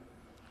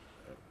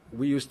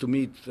 We used to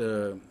meet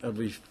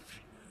every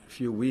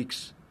few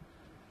weeks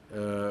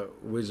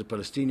with a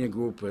Palestinian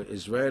group,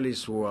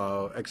 Israelis who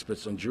are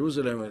experts on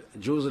Jerusalem.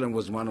 Jerusalem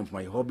was one of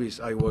my hobbies.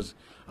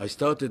 I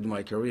started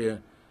my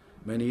career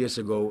many years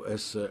ago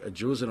as a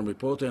Jerusalem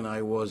reporter,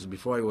 and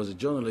before I was a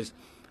journalist,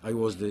 I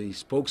was the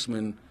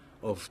spokesman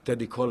of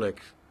Teddy Kollek,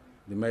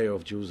 the mayor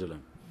of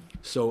Jerusalem.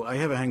 So I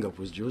have a hang-up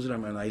with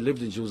Jerusalem, and I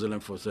lived in Jerusalem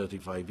for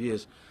 35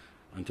 years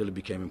until it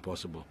became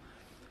impossible.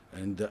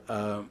 And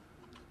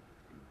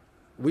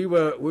we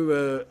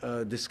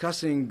were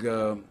discussing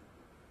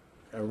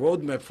a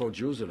roadmap for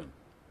Jerusalem,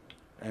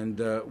 and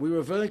we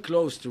were very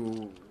close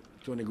to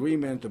an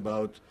agreement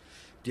about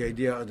the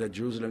idea that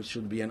Jerusalem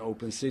should be an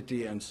open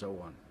city and so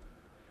on.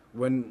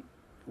 When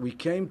we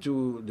came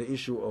to the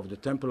issue of the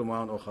Temple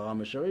Mount or Haram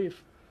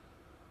al-Sharif,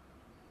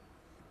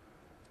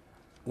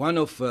 one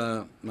of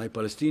my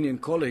Palestinian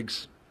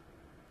colleagues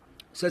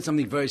said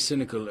something very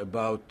cynical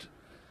about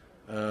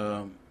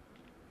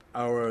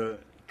our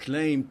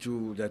claim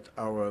that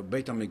our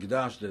Beit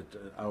HaMikdash, that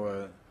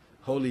our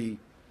holy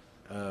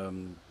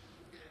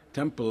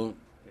temple,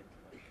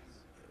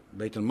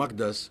 Beit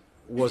al-Maqdas,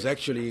 was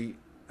actually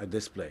at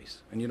this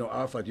place. And you know,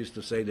 Arafat used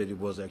to say that it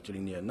was actually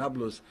near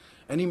Nablus,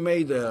 and he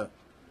made a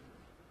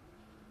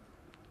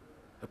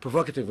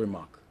provocative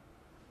remark.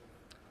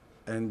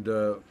 And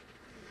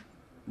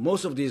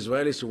most of the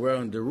Israelis who were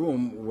in the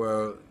room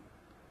were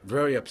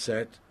very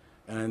upset,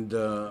 and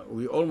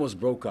we almost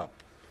broke up.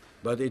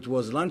 But it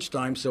was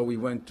lunchtime, so we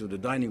went to the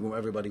dining room.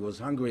 Everybody was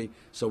hungry,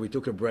 so we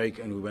took a break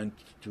and we went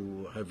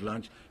to have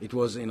lunch. It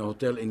was in a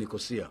hotel in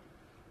Nicosia,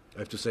 I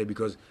have to say,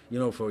 because, you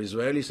know, for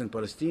Israelis and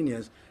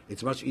Palestinians,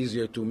 it's much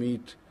easier to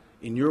meet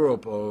in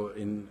Europe or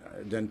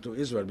than to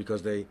Israel,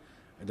 because they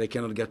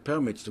cannot get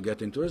permits to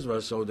get into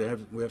Israel, so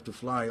we have to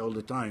fly all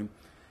the time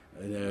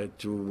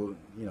to,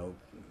 you know,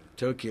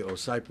 Turkey or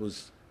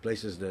Cyprus,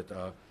 places that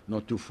are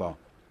not too far.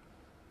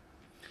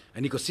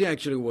 And Nicosia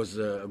actually was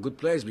a good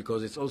place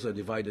because it's also a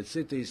divided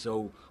city,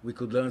 so we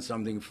could learn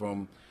something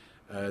from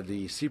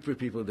the Cypriot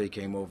people. They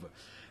came over.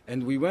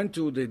 And we went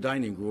to the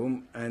dining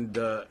room, and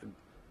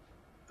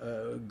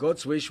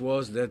God's wish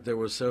was that they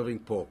were serving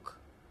pork.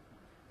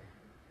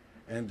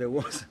 And there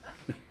was,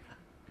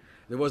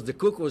 the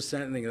cook was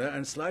standing there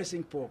and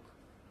slicing pork.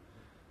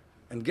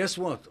 And guess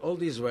what? All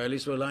the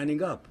Israelis were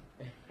lining up.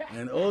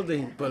 And all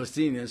the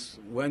Palestinians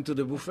went to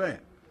the buffet.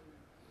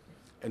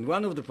 And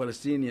one of the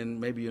Palestinians,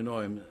 maybe you know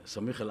him,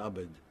 Samih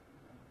al-Abed,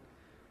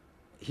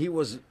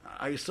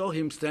 I saw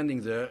him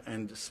standing there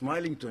and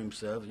smiling to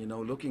himself, you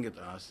know, looking at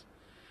us.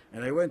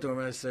 And I went to him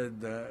and I said,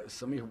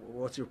 Samih,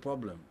 what's your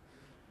problem?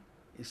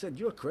 He said,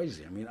 you're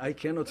crazy. I mean, I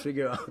cannot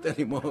figure out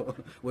anymore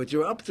what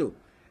you're up to.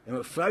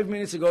 And 5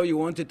 minutes ago, you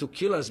wanted to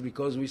kill us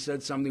because we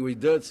said something, we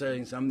dared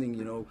saying something,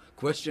 you know,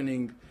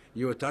 questioning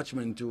your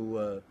attachment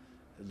to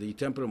the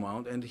Temple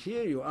Mount. And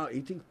here you are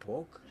eating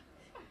pork.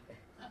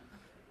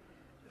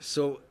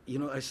 So, you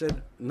know, I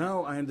said,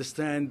 now I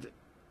understand,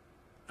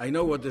 I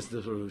know what is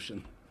the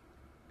solution.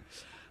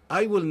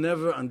 I will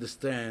never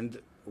understand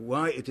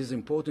why it is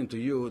important to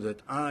you that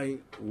I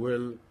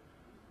will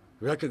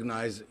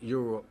recognize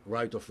your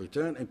right of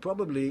return, and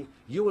probably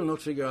you will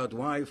not figure out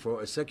why, for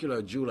a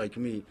secular Jew like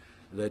me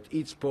that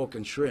eats pork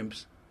and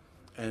shrimps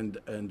and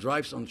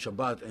drives on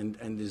Shabbat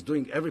and is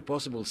doing every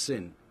possible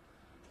sin,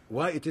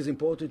 why it is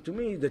important to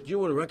me that you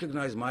will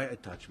recognize my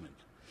attachment.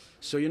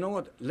 So you know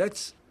what,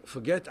 let's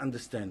forget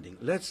understanding.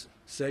 Let's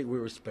say we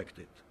respect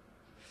it.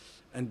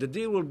 And the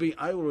deal will be,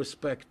 I will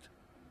respect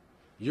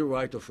your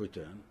right of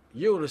return,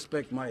 you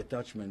respect my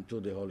attachment to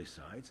the holy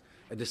sites.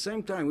 At the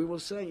same time, we will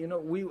say, you know,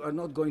 we are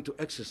not going to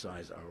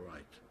exercise our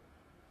right,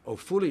 or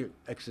fully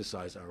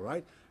exercise our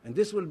right, and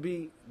this will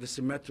be the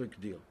symmetric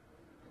deal.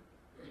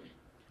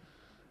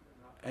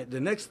 The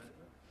next,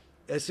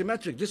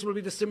 symmetric, this will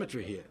be the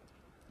symmetry here.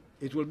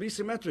 It will be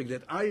symmetric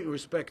that I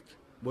respect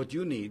what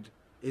you need,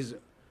 is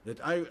that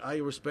I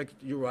respect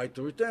your right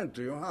to return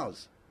to your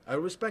house. I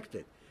respect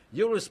it.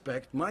 You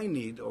respect my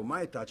need or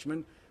my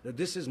attachment that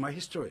this is my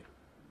history,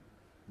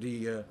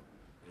 the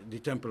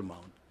Temple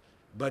Mount.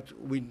 But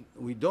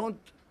we don't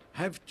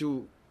have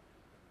to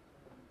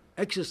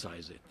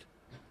exercise it.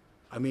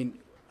 I mean,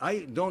 I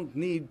don't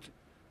need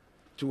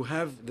to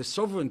have the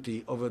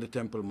sovereignty over the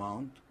Temple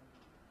Mount,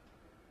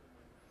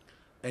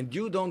 and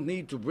you don't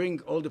need to bring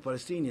all the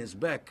Palestinians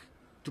back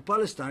to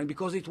Palestine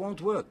because it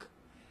won't work.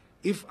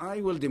 If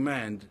I will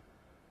demand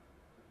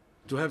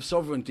to have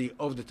sovereignty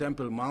of the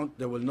Temple Mount,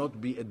 there will not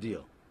be a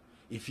deal.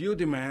 If you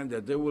demand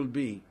that there will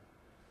be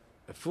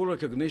a full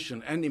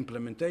recognition and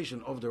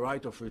implementation of the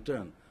right of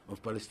return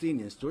of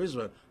Palestinians to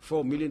Israel,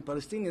 4 million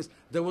Palestinians,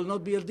 there will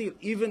not be a deal,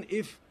 even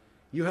if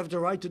you have the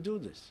right to do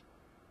this.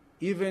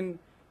 Even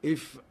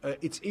if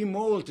it's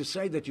immoral to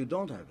say that you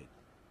don't have it.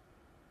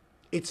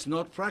 It's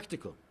not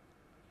practical.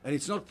 And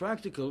it's not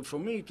practical for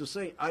me to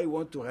say, I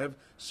want to have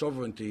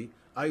sovereignty,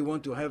 I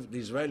want to have the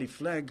Israeli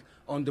flag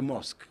on the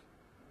mosque.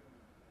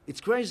 It's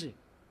crazy.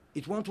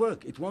 It won't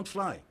work. It won't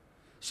fly.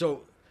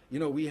 So, you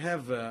know, we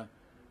have a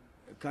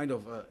kind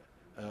of a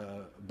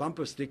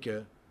bumper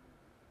sticker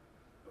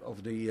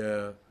of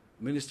the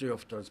Ministry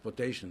of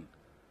Transportation.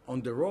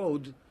 On the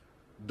road,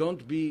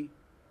 don't be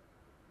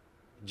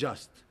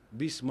just,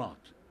 be smart.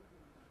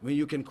 I mean,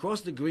 you can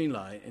cross the green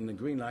line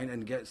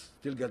and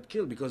still get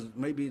killed because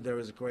maybe there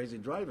is a crazy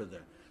driver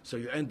there. So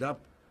you end up,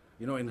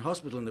 you know, in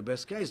hospital in the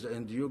best case,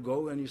 and you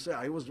go and you say,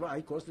 I was right,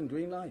 I crossed the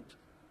green light.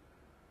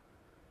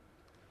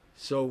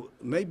 So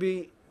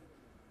maybe,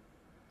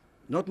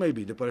 not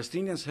maybe, the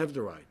Palestinians have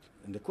the right.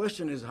 And the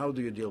question is, how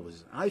do you deal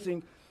with it? I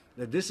think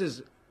that this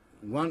is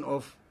one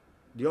of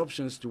the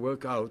options to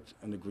work out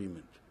an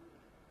agreement.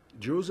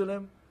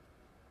 Jerusalem,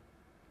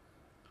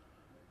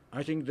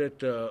 I think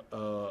that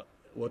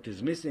what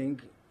is missing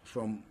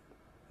from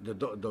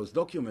those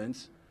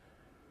documents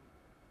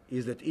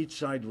is that each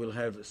side will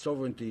have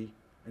sovereignty,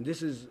 and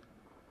this is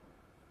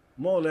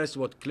more or less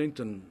what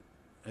Clinton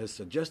has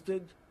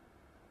suggested,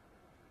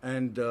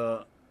 and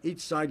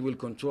each side will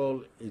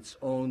control its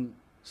own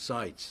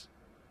sites.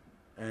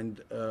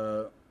 And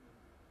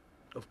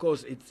of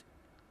course,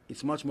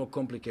 it's much more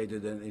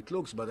complicated than it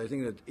looks, but I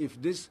think that if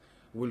this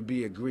will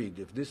be agreed,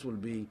 if this will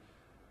be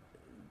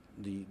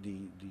the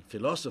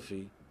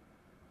philosophy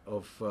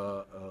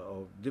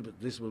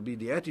this will be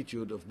the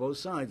attitude of both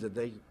sides that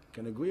they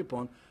can agree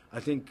upon, I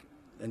think,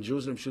 and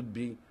Jerusalem should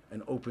be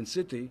an open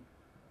city,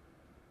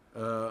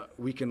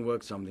 we can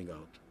work something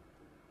out.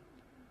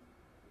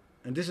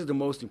 And this is the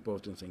most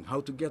important thing,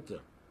 how to get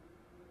there.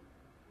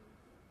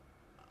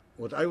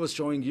 What I was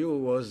showing you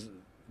was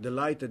the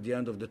light at the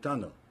end of the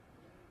tunnel.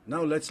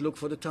 Now let's look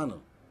for the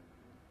tunnel.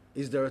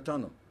 Is there a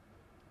tunnel?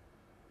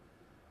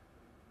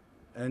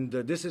 And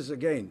this is,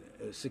 again,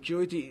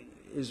 security,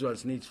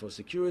 Israel's needs for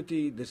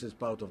security. This is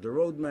part of the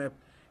roadmap.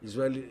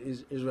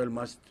 Israel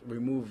must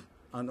remove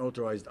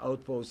unauthorized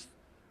outposts,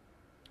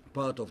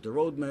 part of the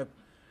roadmap.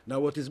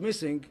 Now what is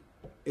missing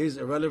is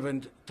a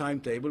relevant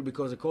timetable,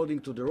 because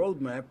according to the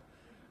roadmap,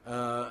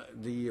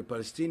 the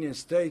Palestinian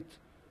state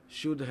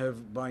should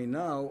have by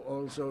now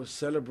also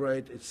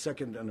celebrate its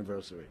second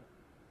anniversary,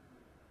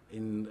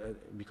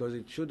 because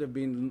it should have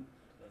been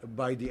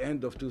by the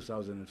end of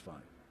 2005.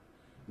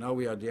 Now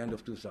we are at the end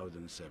of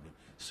 2007.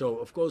 So,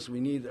 of course, we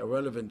need a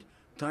relevant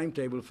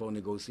timetable for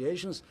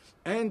negotiations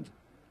and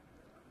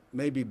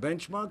maybe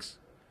benchmarks.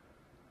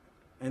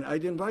 And I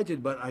didn't write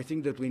it, but I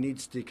think that we need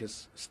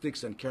sticks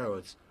and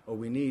carrots, or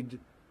we need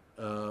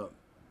a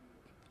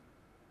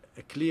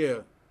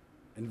clear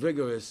and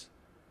vigorous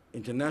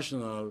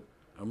international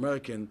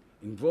American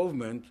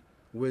involvement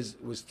with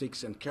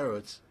sticks and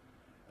carrots.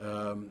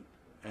 What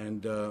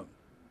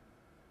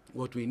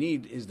we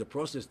need is the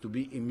process to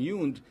be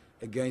immune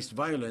against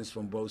violence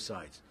from both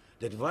sides.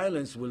 That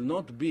violence will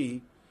not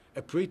be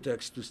a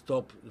pretext to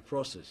stop the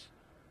process.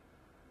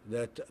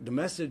 That the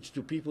message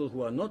to people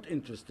who are not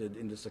interested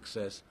in the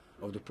success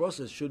of the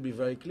process should be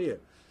very clear.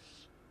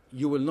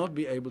 You will not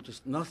be able to,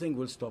 nothing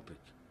will stop it.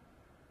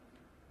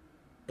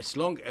 As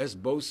long as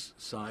both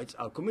sides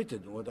are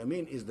committed. What I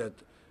mean is that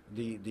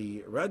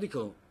the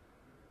radical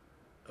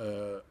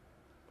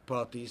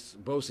parties,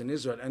 both in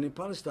Israel and in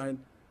Palestine,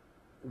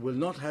 will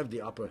not have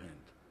the upper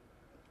hand.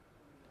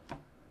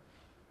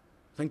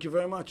 Thank you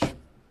very much.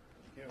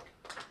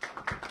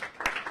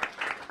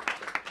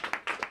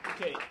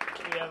 Okay,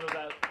 we have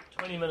about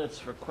 20 minutes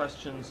for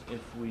questions.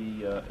 If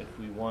we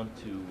want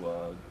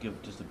to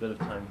give just a bit of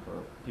time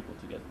for people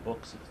to get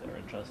books if they're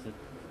interested.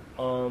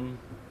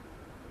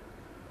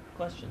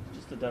 Questions?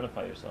 Just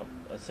identify yourself.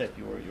 Say if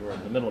you were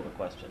in the middle of a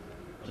question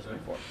just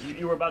before.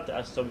 You were about to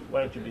ask, so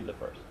why don't you be the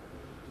first?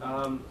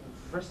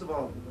 First of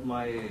all,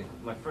 my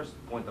first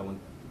point I want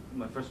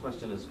my first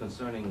question is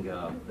concerning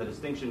the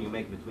distinction you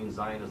make between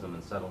Zionism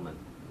and settlement.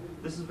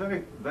 This is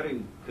very,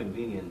 very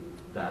convenient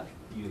that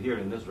you hear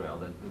in Israel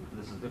that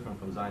this is different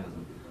from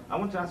Zionism. I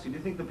want to ask you, do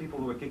you think the people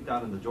who were kicked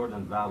out in the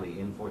Jordan Valley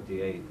in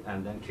 48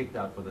 and then kicked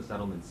out for the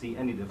settlement see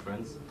any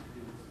difference?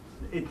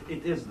 It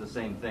is the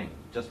same thing.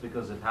 Just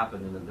because it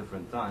happened in a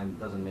different time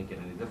doesn't make it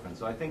any different.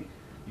 So I think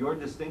your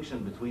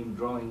distinction between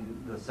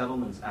drawing the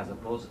settlements as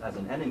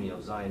an enemy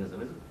of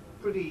Zionism is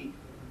pretty,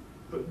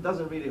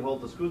 doesn't really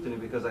hold to scrutiny,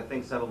 because I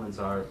think settlements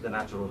are the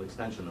natural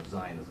extension of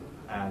Zionism.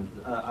 And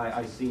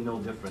I see no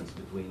difference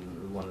between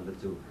one of the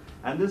two.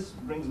 And this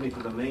brings me to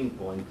the main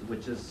point,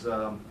 which is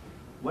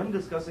when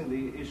discussing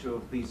the issue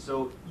of peace,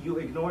 so you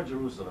ignore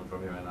Jerusalem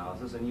from your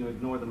analysis, and you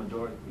ignore the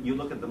majority, you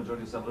look at the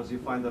majority of settlers, you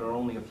find there are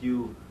only a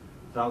few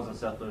thousand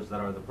settlers that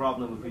are the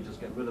problem if we just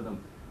get rid of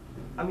them.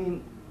 I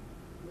mean,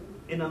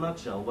 in a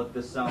nutshell, what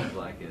this sounds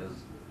like is,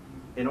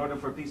 in order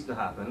for peace to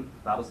happen,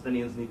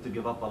 Palestinians need to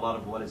give up a lot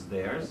of what is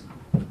theirs,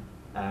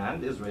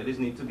 and Israelis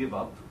need to give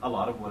up a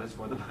lot of what is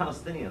for the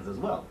Palestinians as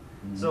well.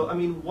 Mm-hmm. So, I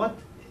mean, what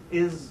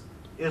is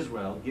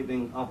Israel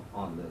giving up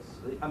on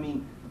this? I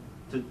mean,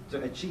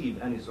 to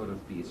achieve any sort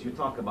of peace, you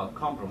talk about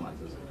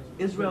compromises.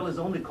 Israel is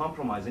only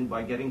compromising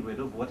by getting rid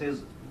of what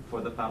is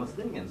for the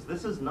Palestinians.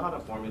 This is not a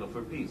formula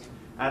for peace.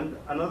 And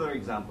another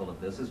example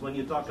of this is when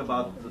you talk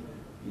about,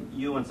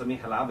 you and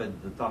Samih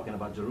Al-Abed talking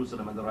about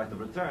Jerusalem and the right of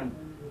return,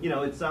 you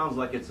know, it sounds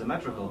like it's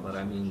symmetrical, but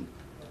I mean,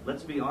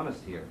 let's be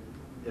honest here.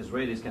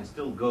 Israelis can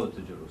still go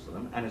to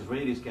Jerusalem, and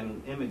Israelis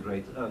can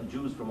immigrate,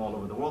 Jews from all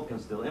over the world can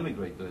still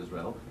immigrate to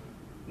Israel.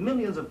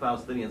 Millions of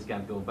Palestinians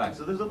can't go back.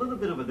 So there's a little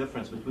bit of a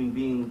difference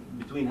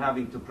between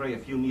having to pray a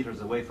few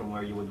meters away from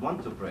where you would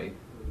want to pray,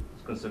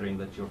 considering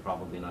that you're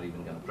probably not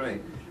even going to pray,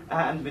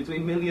 and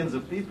between millions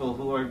of people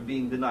who are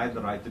being denied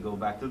the right to go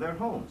back to their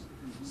homes.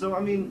 So,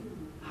 I mean,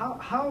 how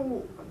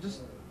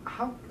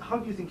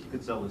do you think you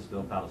could sell this to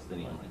a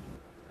Palestinian?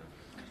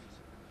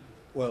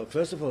 Well,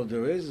 first of all,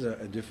 there is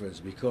a difference,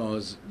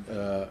 because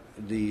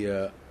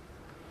the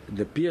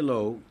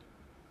PLO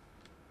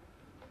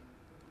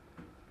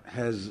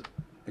has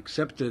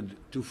accepted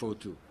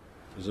 242,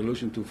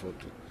 Resolution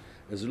 242.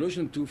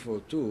 Resolution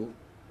 242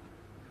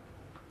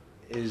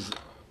 is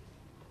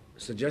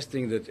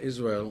suggesting that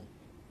Israel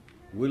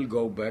will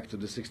go back to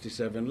the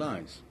 67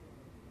 lines.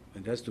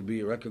 It has to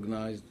be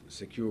recognized,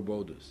 secure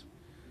borders.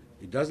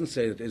 It doesn't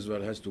say that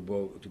Israel has to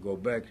go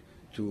back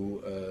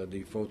to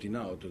the 14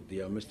 out of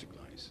the armistice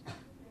lines.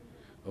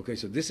 Okay,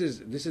 so this is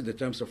the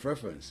terms of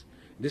reference.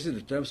 This is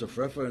the terms of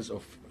reference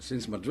of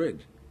since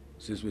Madrid,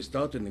 since we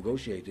started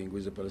negotiating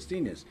with the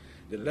Palestinians.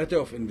 The letter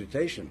of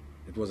invitation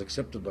that was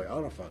accepted by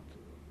Arafat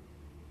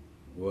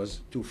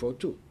was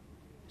 242.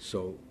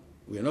 So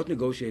we are not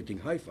negotiating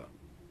Haifa.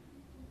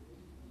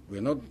 We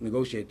are not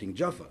negotiating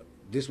Jaffa.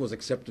 This was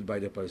accepted by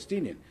the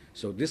Palestinian.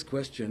 So this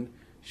question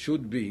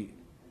should be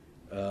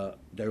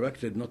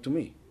directed not to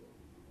me,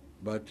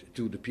 but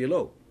to the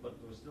PLO. But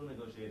we're still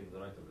negotiating the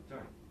right of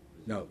return.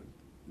 No,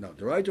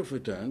 the right of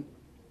return.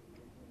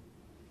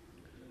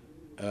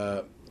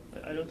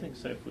 I don't think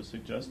Saif was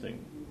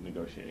suggesting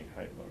negotiating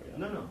Haifa. Yeah?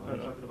 No, I'm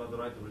talking about the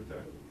right of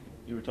return.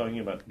 You were talking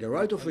about The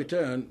right of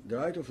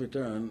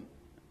return,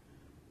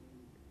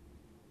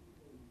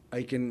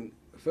 I can,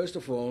 first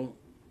of all,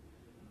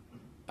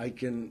 I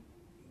can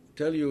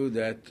tell you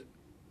that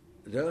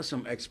there are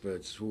some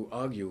experts who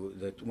argue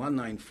that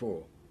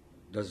 194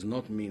 does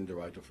not mean the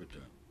right of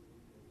return.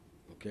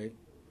 Okay?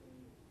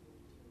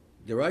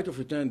 The right of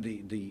return,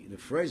 the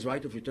phrase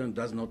right of return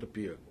does not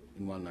appear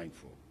in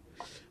 194.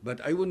 But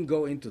I wouldn't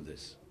go into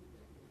this.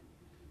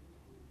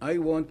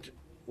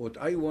 What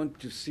I want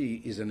to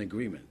see is an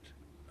agreement.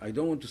 I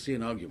don't want to see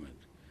an argument.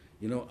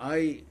 You know,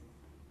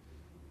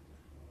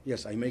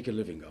 yes, I make a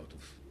living out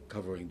of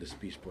covering this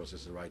peace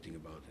process and writing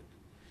about it.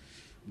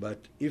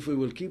 But if we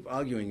will keep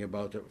arguing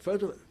about it,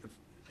 further,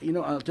 you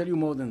know, I'll tell you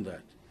more than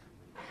that.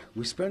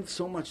 We spend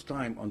so much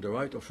time on the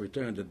right of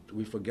return that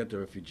we forget the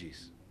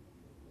refugees.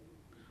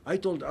 I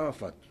told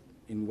Arafat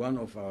in one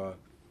of our,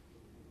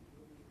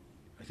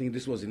 I think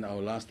this was in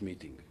our last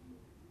meeting,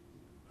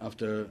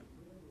 after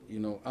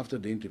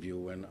the interview,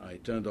 when I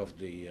turned off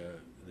the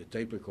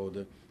tape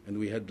recorder and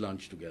we had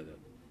lunch together.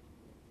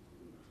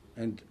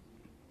 And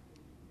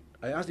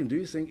I asked him, do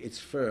you think it's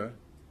fair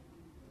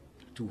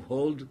to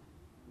hold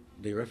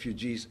the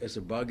refugees as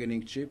a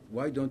bargaining chip?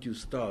 Why don't you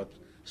start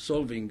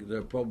solving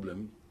their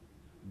problem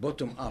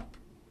bottom up?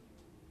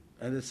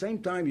 At the same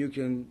time, you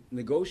can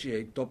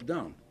negotiate top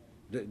down,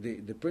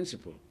 the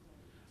principle.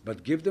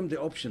 But give them the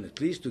option, at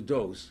least to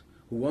those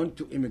who want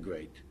to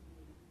immigrate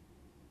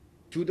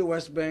to the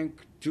West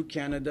Bank, to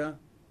Canada,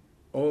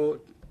 or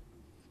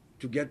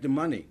to get the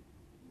money,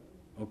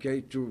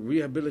 okay, to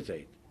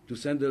rehabilitate, to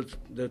send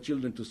their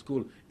children to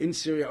school in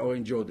Syria or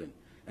in Jordan.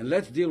 And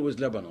let's deal with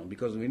Lebanon,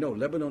 because we know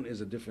Lebanon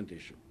is a different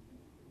issue.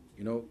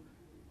 You know,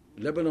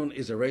 Lebanon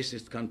is a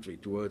racist country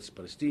towards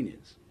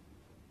Palestinians.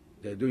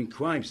 They're doing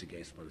crimes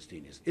against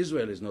Palestinians.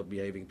 Israel is not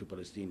behaving to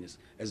Palestinians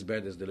as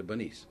bad as the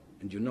Lebanese,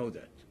 and you know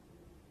that.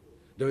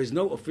 There is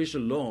no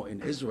official law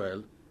in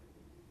Israel.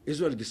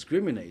 Israel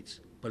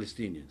discriminates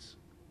Palestinians.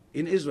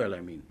 In Israel,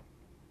 I mean,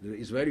 the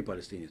Israeli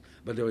Palestinians.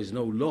 But there is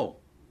no law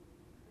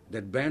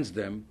that bans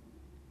them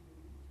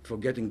for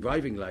getting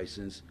driving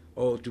license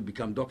or to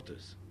become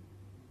doctors.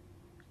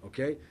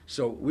 Okay?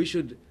 So we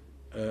should,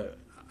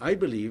 I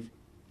believe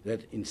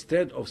that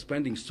instead of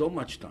spending so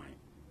much time,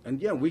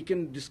 and yeah, we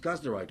can discuss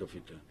the right of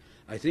return.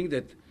 I think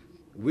that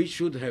we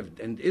should have,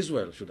 and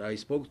Israel should, I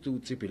spoke to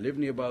Tzipi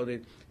Livni about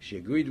it, she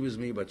agreed with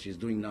me, but she's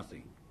doing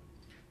nothing.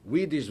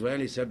 We, the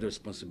Israelis, have the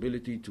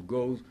responsibility to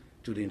go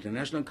to the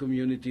international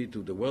community,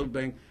 to the World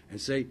Bank,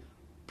 and say,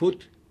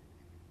 put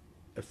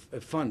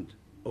a fund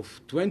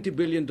of $20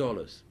 billion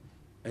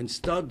and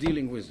start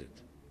dealing with it.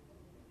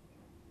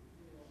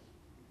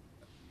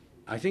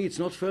 I think it's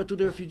not fair to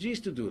the refugees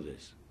to do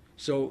this.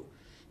 So,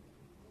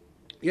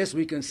 yes,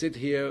 we can sit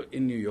here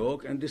in New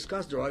York and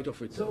discuss the right of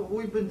return. So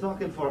we've been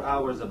talking for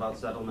hours about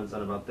settlements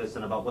and about this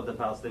and about what the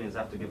Palestinians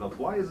have to give up.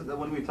 Why is it that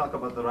when we talk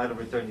about the right of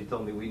return, you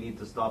told me we need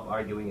to stop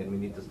arguing and we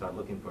need to start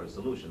looking for a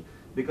solution?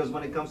 Because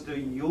when it comes to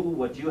you,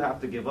 what you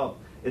have to give up,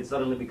 it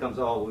suddenly becomes,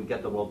 oh, we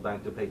get the World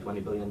Bank to pay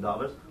 $20 billion.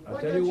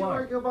 Why can't you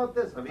argue about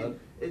this? I mean,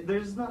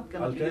 there's not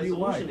going to be a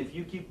solution if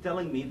you keep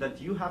telling me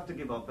that you have to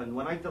give up. And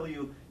when I tell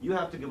you you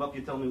have to give up,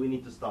 you tell me we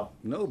need to stop.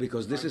 No,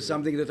 because this is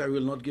something that I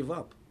will not give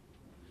up.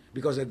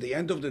 Because at the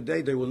end of the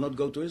day, they will not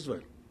go to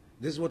Israel.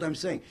 This is what I'm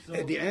saying. So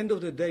at the end of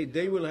the day,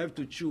 they will have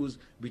to choose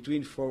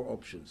between 4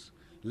 options.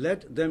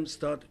 Let them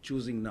start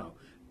choosing now.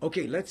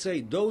 Okay, let's say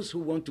those who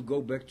want to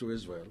go back to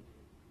Israel,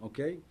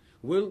 okay,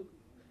 will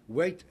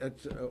wait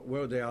at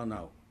where they are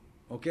now,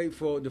 okay,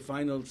 for the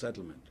final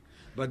settlement.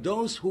 But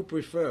those who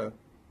prefer,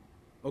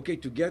 okay,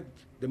 to get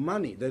the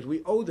money that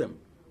we owe them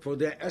for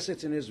their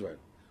assets in Israel,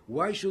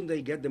 why shouldn't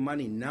they get the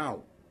money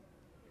now?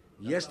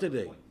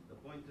 Yesterday. The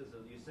point is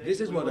that you say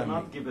this is we what will I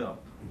not mean. give it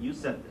up. You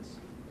said this.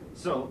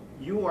 So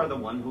you are the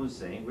one who's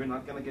saying we're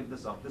not going to give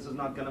this up. This is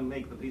not going to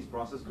make the peace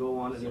process go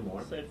on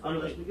anymore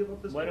unless we give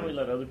up this. Why don't we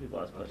let other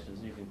people ask questions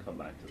and you can come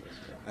back to this?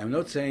 I'm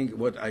not saying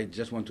what I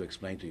just want to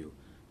explain to you.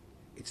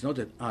 It's not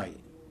that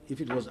if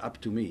it was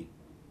up to me,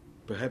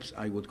 perhaps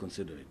I would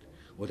consider it.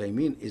 What I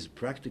mean is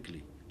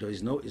practically, there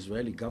is no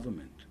Israeli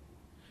government.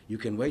 You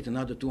can wait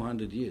another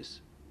 200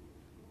 years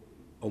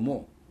or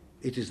more.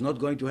 It is not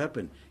going to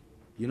happen.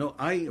 You know,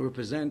 I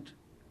represent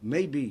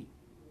maybe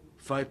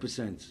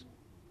 5%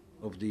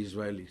 of the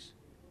Israelis.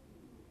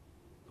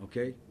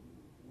 Okay?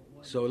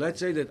 So let's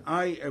say that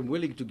I am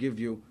willing to give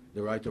you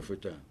the right of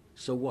return.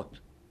 So what?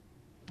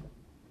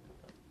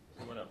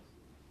 Someone else.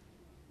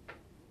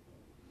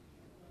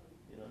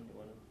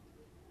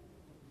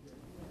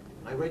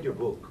 I read your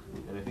book,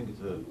 and I think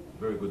it's a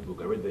very good book.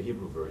 I read the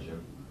Hebrew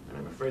version, and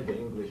I'm afraid the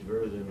English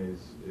version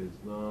is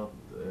not.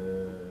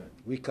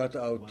 We had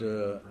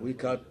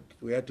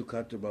to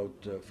cut about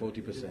It's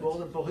 40%.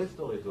 important for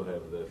history to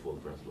have the full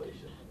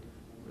translation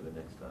for the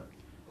next time.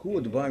 Who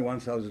would buy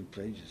 1,000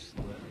 pages?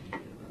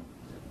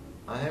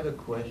 I have a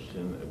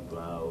question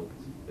about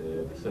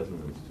the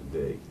settlements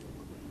today.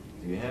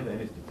 Do you have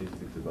any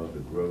statistics about the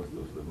growth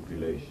of the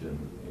population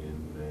in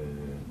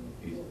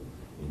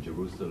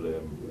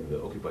Jerusalem,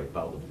 the occupied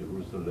part of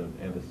Jerusalem,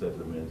 and the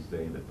settlements,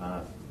 say, in the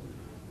past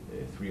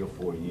 3 or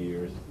 4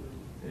 years?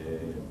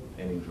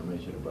 Any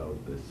information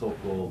about the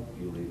so-called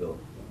illegal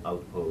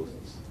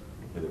outposts?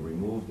 Have they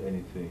removed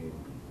anything,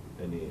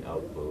 any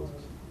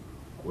outposts?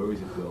 Where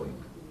is it going?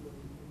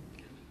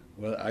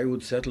 Well, I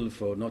would settle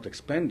for not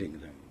expanding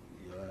them.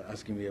 You're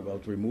asking me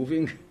about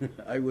removing.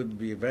 I would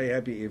be very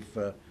happy if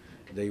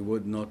they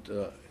would not.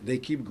 They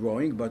keep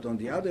growing, but on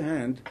the other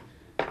hand,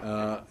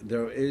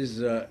 there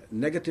is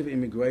negative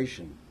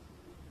immigration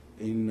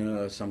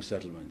in some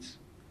settlements,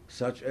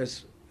 such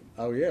as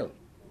Ariel.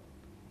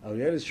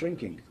 Ariel is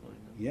shrinking.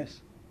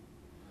 Yes.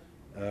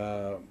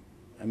 I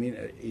mean,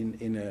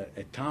 in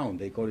a town,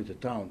 they call it a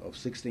town, of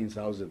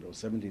 16,000 or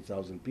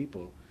 17,000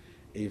 people,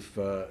 if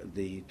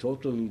the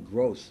total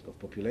growth of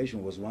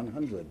population was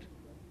 100,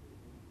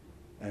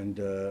 and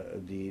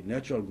the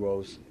natural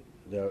growth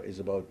there is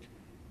about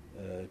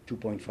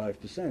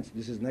 2.5%,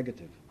 this is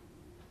negative.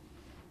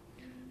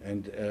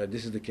 And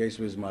this is the case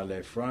with Ma'ale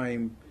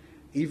Ephraim.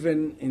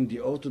 Even in the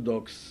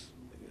Orthodox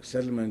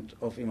settlement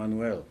of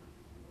Emmanuel,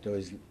 there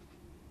is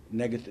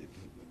negative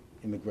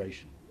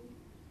immigration.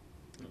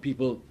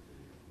 People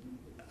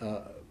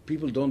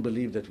don't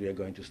believe that we are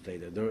going to stay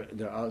there.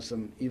 There are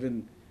some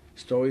even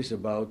stories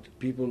about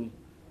people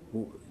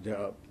who there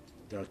are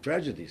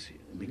tragedies here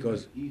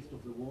because east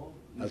of the wall,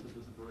 east of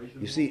the separation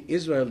you see,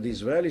 Israel, the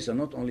Israelis are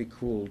not only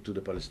cruel to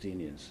the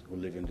Palestinians who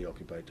live in the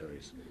occupied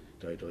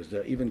territories,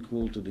 they're even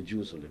cruel to the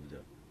Jews who live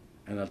there.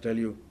 And I'll tell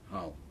you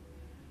how.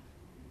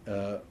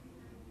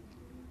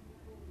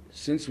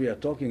 Since we are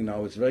talking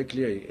now, it's very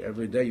clear,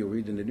 every day you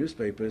read in the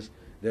newspapers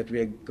that we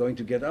are going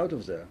to get out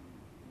of there.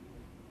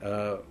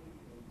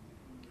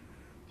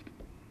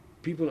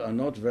 People are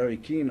not very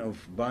keen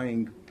of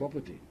buying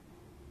property.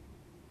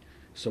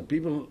 So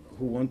people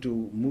who want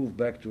to move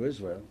back to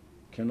Israel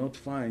cannot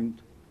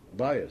find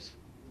buyers.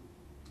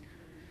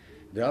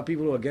 There are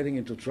people who are getting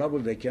into trouble,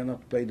 they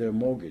cannot pay their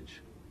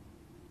mortgage.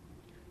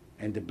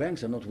 And the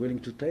banks are not willing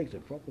to take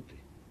their property.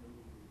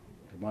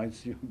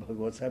 reminds you about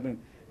what's happening.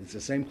 It's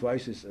the same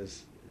crisis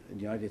as in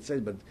the United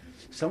States, but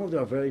some of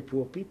them are very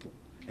poor people,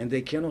 and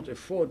they cannot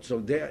afford, so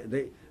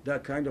they're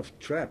kind of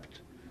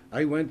trapped.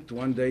 I went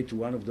one day to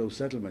one of those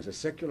settlements, a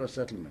secular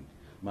settlement,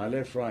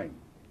 Ma'ale Ephraim,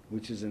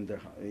 which is in the,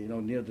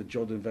 near the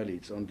Jordan Valley.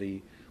 It's on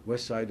the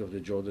west side of the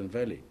Jordan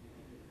Valley.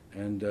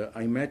 And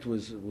I met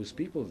with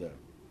people there.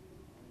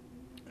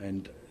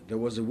 And there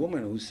was a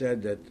woman who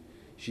said that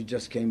she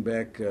just came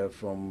back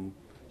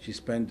she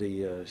spent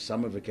the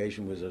summer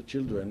vacation with her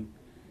children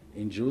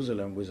in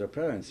Jerusalem with her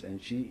parents.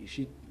 And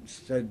she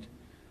said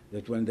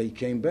that when they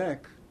came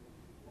back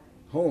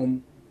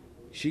home,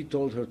 she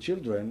told her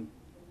children,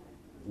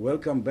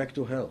 "Welcome back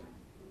to hell."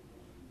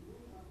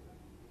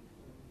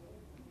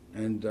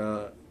 And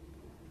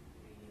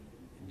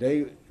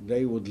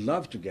they would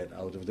love to get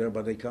out of there,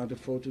 but they can't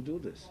afford to do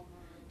this.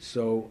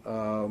 So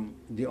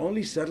the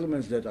only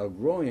settlements that are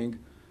growing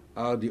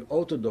are the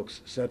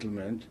Orthodox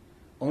settlement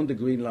on the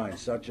Green Line,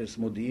 such as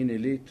Modi'in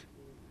Elite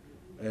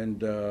and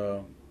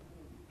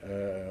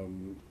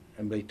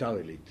Beitar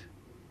Elite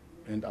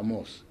and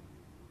Amos,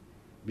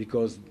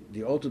 because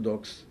the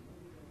Orthodox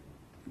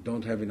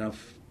don't have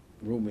enough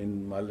room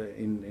in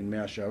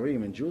Mea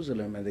Shearim in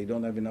Jerusalem, and they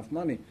don't have enough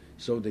money,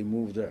 so they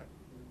move there.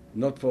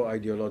 Not for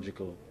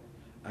ideological.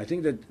 I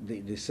think that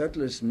the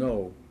settlers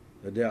know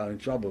that they are in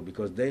trouble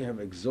because they have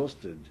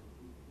exhausted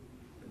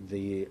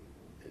their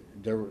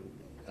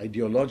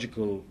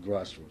ideological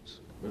grassroots.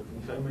 But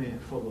if I may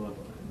follow up,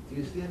 do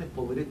you see any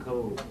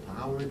political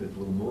power that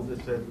will move the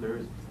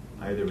settlers,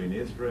 either in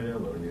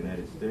Israel or in the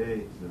United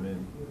States? I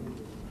mean,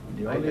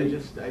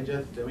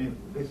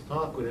 this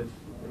talk would have,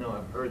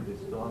 I've heard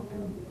this talk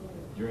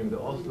during the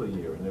Oslo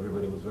year, and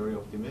everybody was very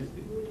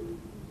optimistic.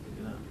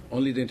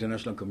 Only the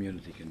international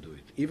community can do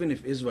it. Even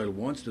if Israel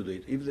wants to do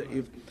it,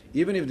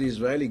 even if the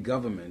Israeli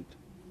government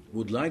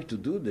would like to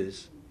do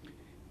this,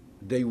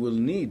 they will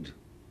need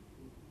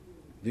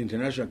the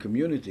international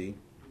community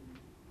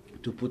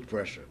to put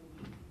pressure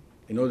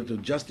in order to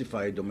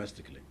justify it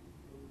domestically.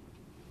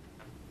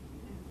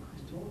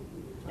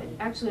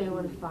 Actually, I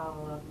want to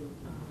follow up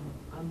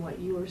on what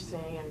you were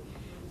saying.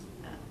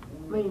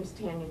 My name is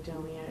Tanya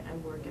Domi. I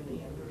work at the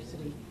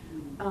university.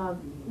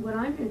 What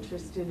I'm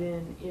interested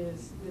in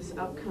is this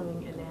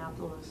upcoming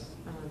Annapolis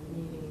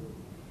meeting,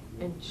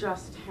 and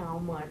just how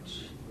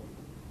much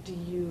do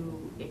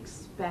you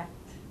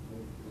expect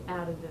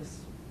out of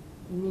this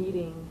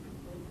meeting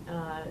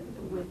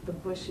with the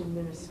Bush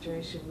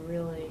administration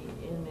really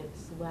in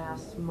its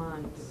last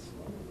months?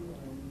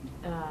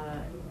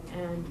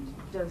 And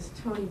does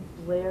Tony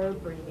Blair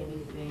bring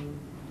anything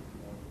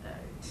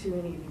to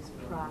any of these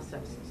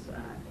processes,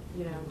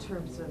 in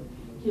terms of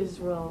his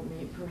role,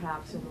 maybe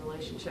perhaps in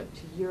relationship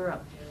to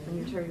Europe, when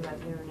you're talking about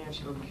the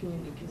international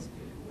community? Because,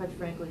 quite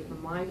frankly,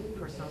 from my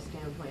personal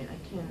standpoint, I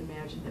can't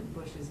imagine that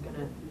Bush is going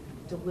to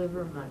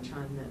deliver much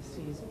on this.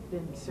 He's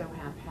been so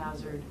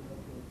haphazard.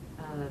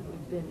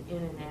 We've been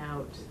in and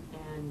out,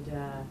 and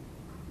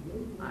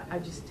I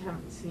just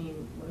haven't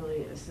seen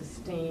really a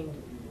sustained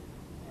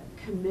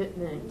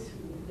commitment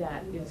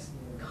that is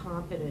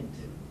competent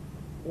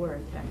or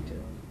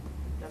effective.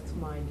 That's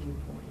my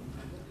viewpoint.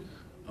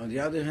 On the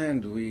other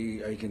hand,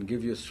 I can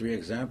give you 3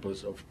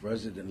 examples of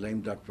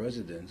lame duck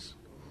presidents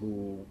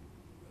who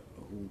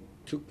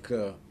took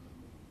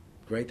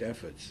great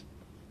efforts.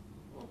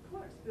 Well, of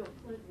course, Bill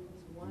Clinton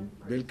was one.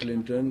 Bill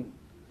Clinton,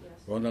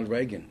 yes. Ronald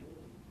Reagan.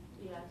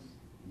 Yes.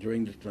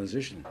 During the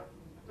transition,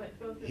 But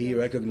he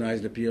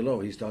recognized the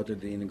PLO. He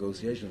started the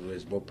negotiations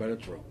with Bob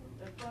Pelletro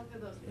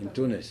in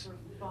Tunis,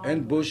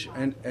 and Bush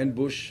and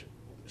Bush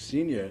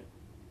Senior,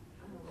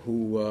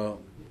 who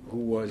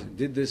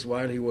did this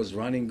while he was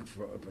running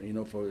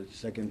for a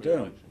second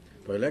term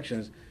for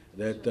elections,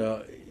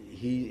 that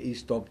he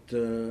stopped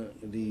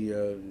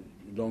the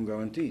loan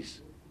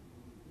guarantees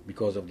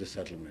because of the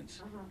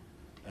settlements.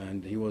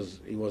 And he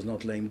was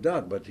not lame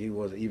duck, but it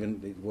was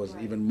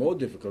even more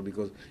difficult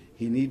because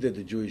he needed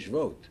the Jewish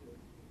vote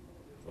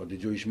or the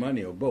Jewish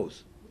money or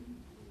both,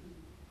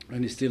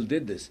 and he still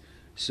did this.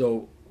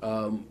 So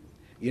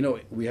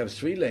we have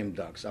 3 lame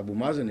ducks. Abu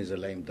Mazen is a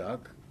lame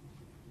duck.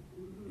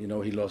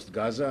 He lost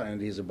Gaza,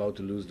 and he's about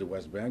to lose the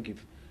West Bank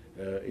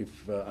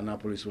if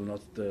Annapolis will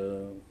not,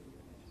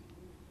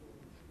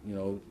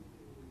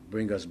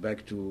 bring us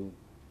back to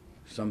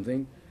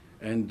something.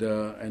 And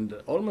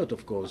Olmert,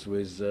 of course,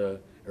 with a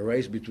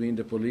race between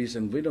the police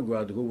and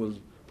Vinograd, who will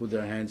put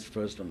their hands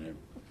first on him.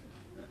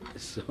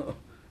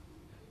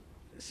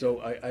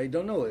 So I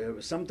don't know.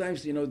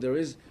 Sometimes, there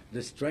is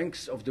the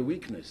strengths of the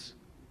weakness,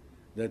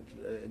 that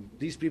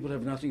these people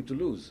have nothing to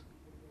lose.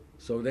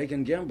 So they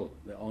can gamble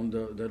on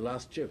the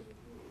last chip.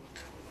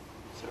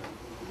 Sir,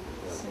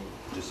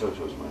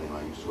 DeSoto is my name.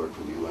 I used to work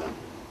for the UN.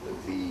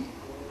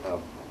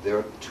 There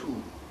are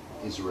 2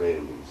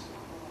 Israelis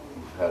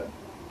who've had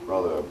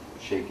rather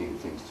shaking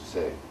things to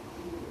say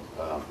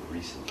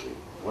recently.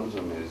 One of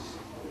them is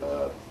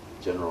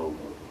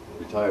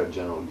retired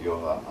General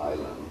Yoav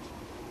Island,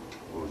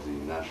 who was the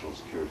National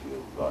Security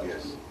Advisor.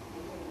 Yes.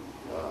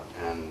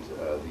 And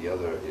the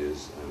other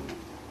is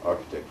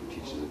architect who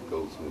teaches at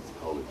Goldsmiths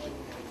College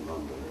in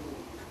London,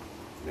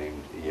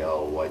 named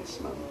Eyal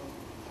Weitzman,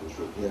 who's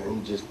written a Yeah, book.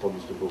 he just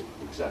published a book.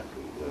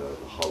 Exactly, the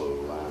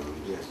Hollow Land.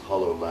 Yes.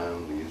 Hollow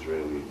Land, the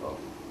Israeli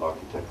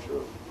architecture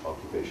of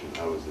occupation.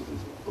 I was at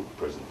his book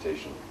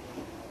presentation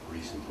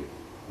recently.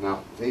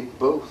 Now, they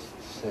both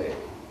say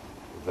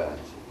that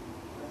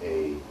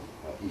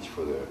each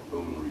for their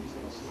own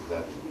reasons,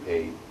 that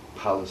a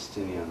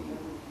Palestinian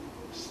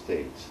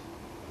state,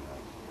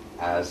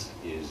 as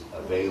is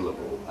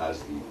available,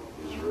 as the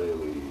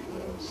Israeli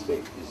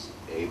state is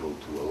able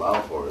to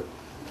allow for it,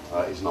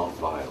 is not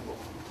viable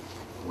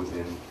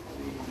within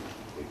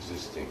the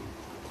existing,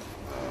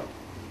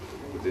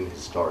 within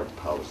historic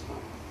Palestine.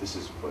 This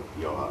is what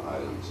Yoha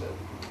Island said.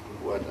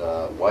 What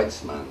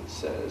Weitzman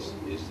says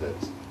is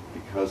that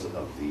because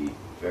of the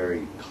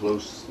very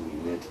closely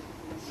knit,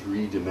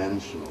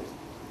 three-dimensional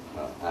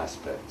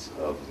aspects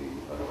of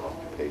the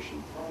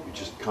occupation, you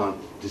just can't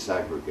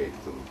disaggregate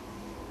them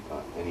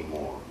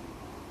anymore.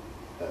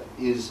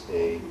 Is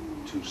a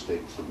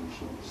two-state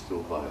solution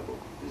still viable,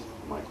 is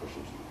my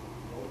question.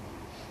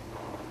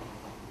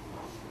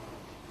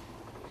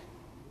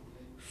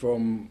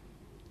 From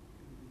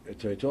a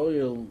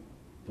territorial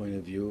point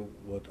of view,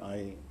 what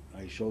I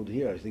showed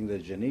here, I think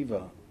that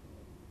Geneva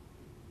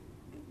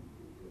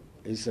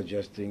is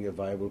suggesting a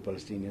viable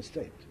Palestinian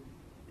state.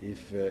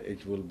 If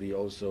it will be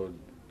also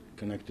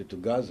connected to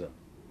Gaza,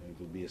 it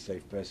will be a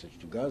safe passage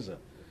to Gaza.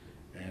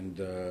 And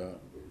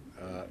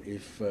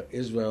if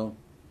Israel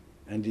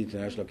and the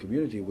international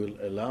community will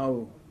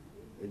allow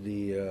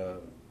the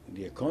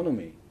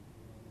economy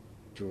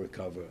to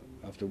recover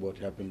after what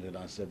happened in the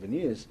last 7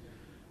 years,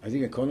 I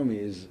think economy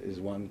is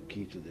one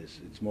key to this.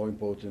 It's more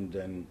important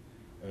than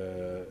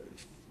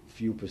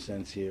few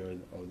percents here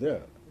or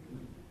there.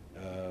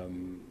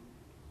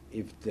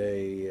 If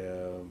they,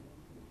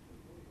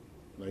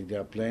 like they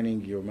are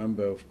planning, you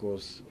remember, of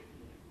course,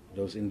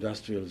 those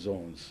industrial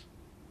zones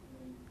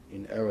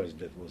in Erez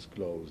that was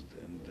closed,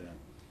 and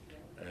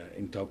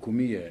in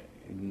Tarkumiyeh,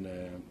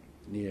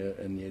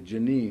 near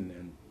Jenin,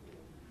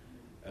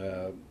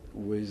 and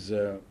with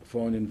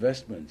foreign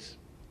investments,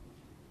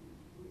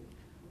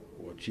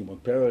 what Shimon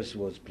Peres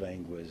was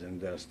playing with,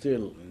 and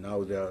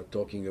now they are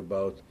talking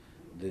about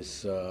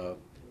this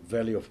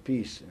Valley of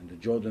Peace in the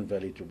Jordan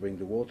Valley to bring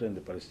the water, and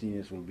the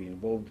Palestinians will be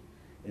involved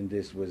in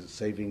this with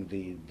saving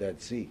the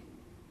Dead Sea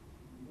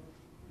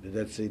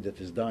that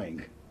is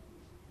dying.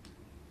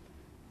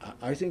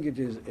 I think it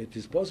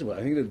is possible.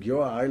 I think that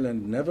Giora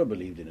Island never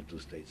believed in a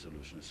two-state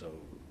solution, so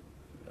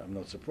I'm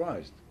not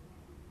surprised.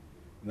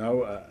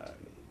 Now,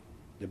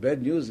 the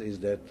bad news is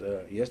that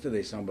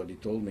yesterday somebody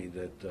told me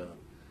that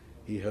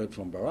he heard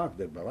from Barak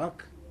that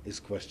Barak is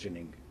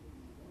questioning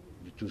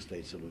the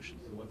two-state solution.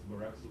 So what's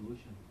Barak's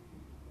solution?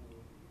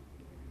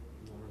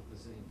 More of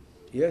the same.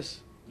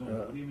 Yes. No,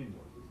 what do you mean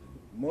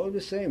more of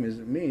the same? More of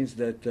the same means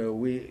that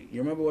you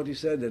remember what he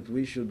said, that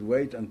we should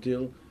wait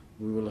until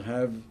we will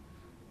have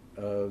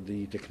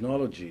the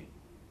technology,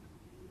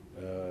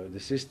 the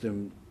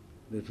system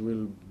that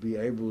will be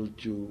able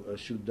to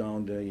shoot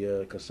down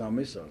the Qassam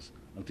missiles.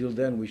 Until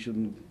then, we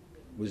shouldn't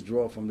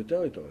withdraw from the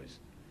territories.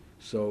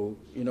 So,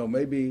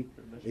 maybe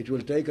it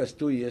will take us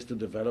 2 years to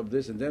develop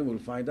this, and then we'll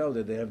find out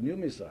that they have new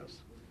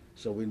missiles.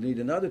 So we'll need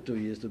another 2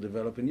 years to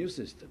develop a new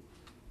system.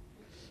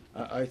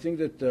 I think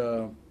that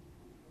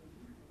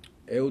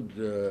Ehud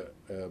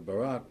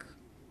Barak,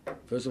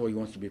 first of all, he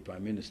wants to be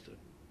prime minister.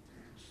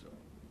 So,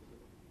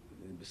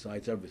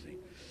 besides everything,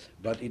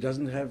 but he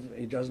doesn't have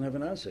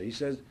an answer. He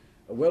says,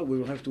 well, we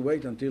will have to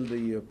wait until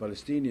the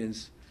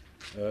Palestinians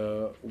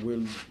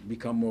will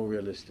become more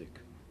realistic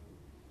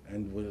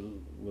and will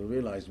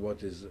realize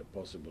what is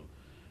possible.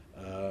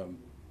 The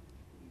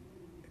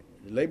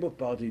Labour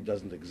Party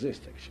doesn't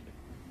exist, actually.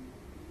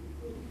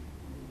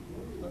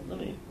 Let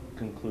me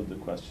conclude the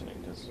questioning,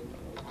 because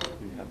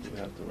we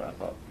have to wrap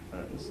up.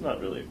 It's not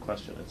really a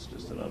question, it's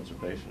just an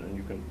observation, and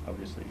you can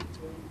obviously,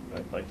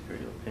 I'd like to hear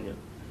your opinion.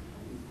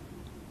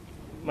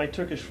 My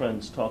Turkish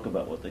friends talk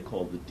about what they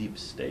call the deep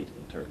state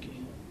in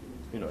Turkey.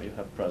 You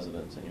have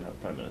presidents, and you have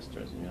prime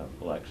ministers, and you have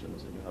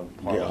elections, and you have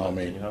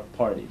parliaments, and you have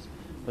parties.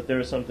 But there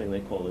is something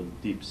they call a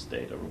deep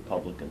state, a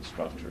republican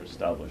structure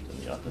established in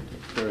the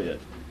Atatürk period.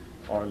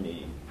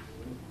 Army,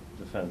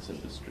 defense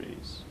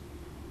industries,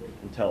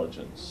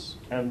 intelligence,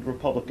 and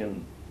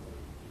republican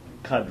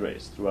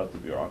cadres throughout the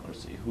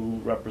bureaucracy who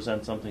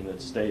represent something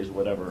that stays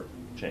whatever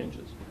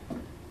changes.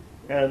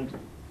 And,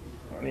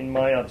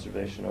 my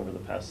observation over the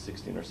past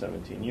 16 or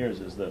 17 years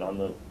is that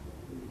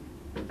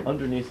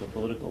underneath the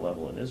political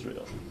level in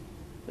Israel,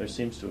 there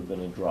seems to have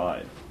been a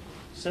drive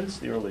since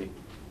the early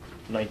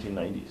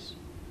 1990s,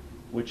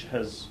 which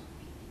has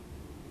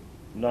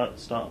not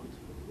stopped,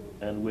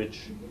 and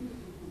which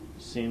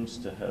seems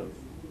to have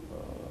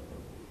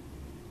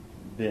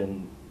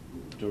been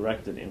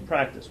directed in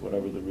practice,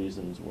 whatever the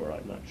reasons were,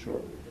 I'm not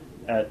sure,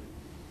 at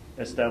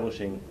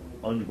establishing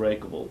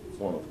unbreakable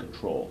form of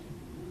control,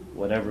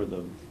 whatever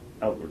the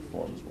outward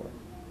forms were.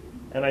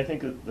 And I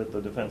think that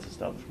the defense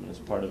establishment is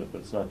part of it,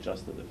 but it's not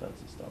just the defense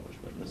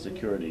establishment. The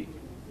security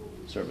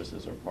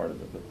services are part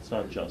of it, but it's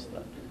not just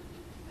that.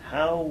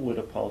 How would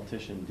a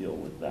politician deal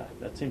with that?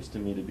 That seems to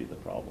me to be the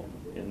problem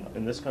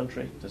in this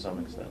country, to some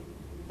extent.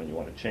 When you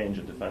want to change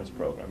a defense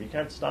program, you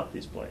can't stop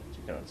these planes.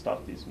 You cannot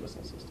stop these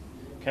missile systems.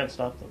 You can't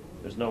stop them.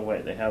 There's no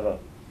way. They have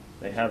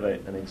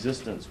an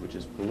existence which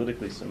is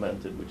politically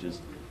cemented, which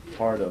is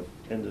part of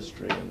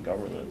industry and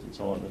government and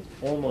so on.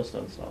 It's almost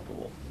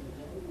unstoppable.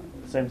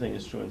 The same thing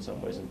is true in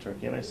some ways in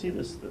Turkey. And I see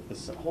the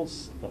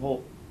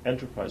whole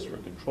enterprise for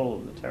control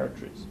of the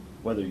territories.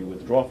 Whether you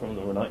withdraw from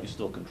them or not, you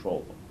still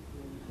control them.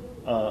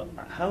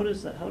 How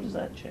does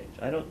that change?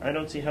 I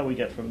don't see how we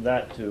get from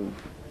that to.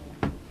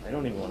 I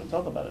don't even want to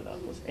talk about it now.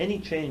 Was any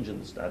change in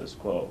the status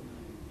quo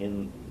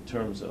in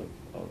terms of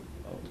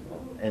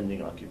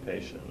ending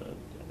occupation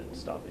and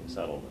stopping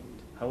settlement?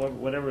 However,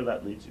 whatever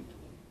that leads you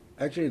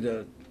to. Actually, there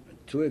are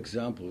two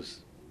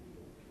examples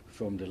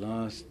from the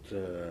last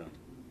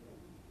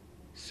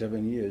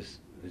 7 years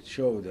that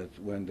show that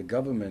when the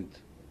government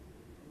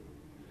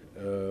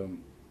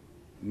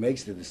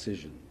makes the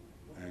decision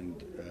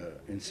and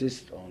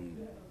insists on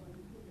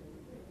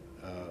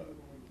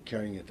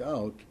carrying it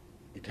out,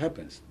 it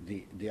happens.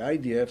 The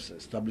IDF's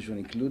establishment,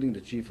 including the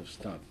chief of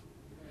staff,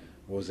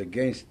 was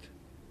against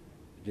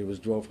the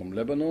withdrawal from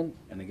Lebanon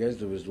and against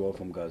the withdrawal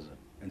from Gaza,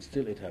 and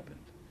still it happened.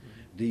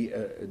 The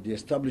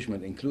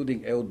establishment,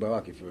 including Ehud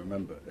Barak, if you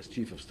remember, as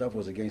chief of staff,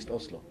 was against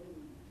Oslo,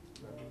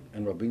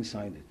 and Rabin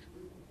signed it.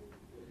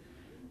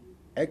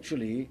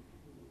 Actually,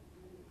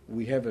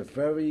 we have a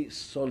very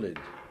solid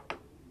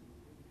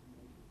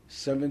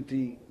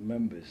 70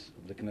 members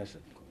of the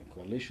Knesset, a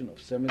coalition of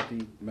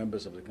 70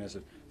 members of the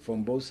Knesset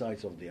from both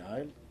sides of the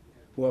aisle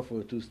who are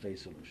for a two-state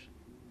solution.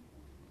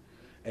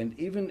 And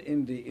even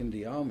in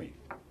the army,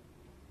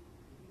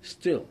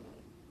 still,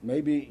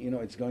 maybe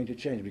it's going to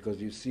change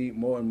because you see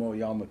more and more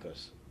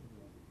yarmulkes,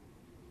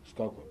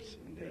 skolkops,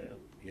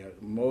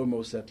 and more and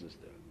more settlers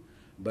there.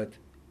 But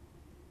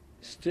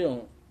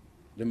still,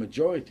 the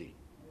majority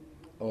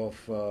of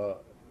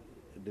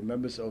the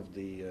members of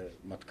the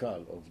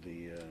Matkal, of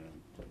the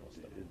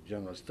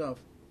General Staff,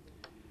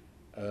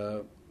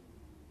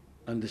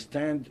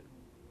 understand.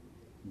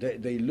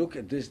 They look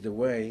at this the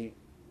way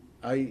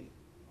I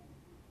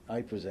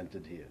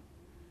presented here.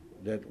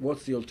 That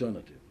what's the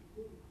alternative?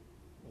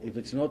 If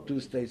it's not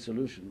two-state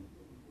solution,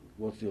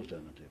 what's the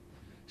alternative?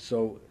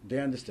 So they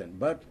understand.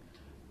 But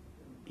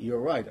you're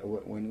right.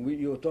 When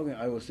you were talking,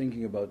 I was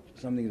thinking about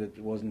something that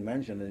wasn't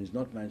mentioned and is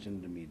not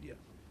mentioned in the media,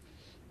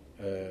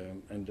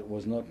 and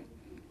was not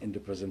in the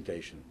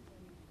presentation.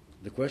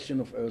 The question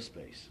of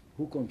airspace.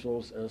 Who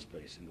controls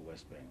airspace in the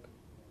West Bank?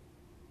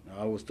 Now,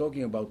 I was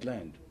talking about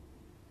land.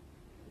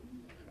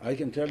 I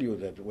can tell you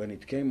that when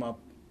it came up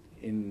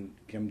in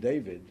Camp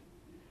David,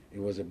 it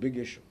was a big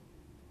issue.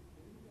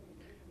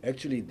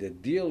 Actually, the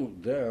deal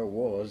there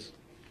was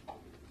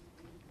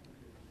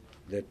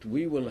that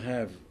we will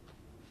have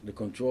the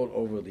control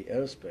over the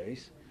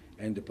airspace,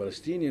 and the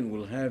Palestinian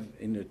will have,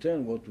 in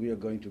return, what we are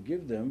going to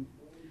give them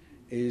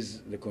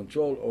is the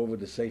control over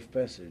the safe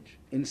passage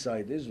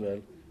inside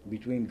Israel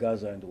between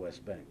Gaza and the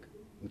West Bank,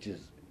 which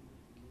is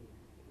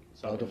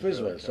out of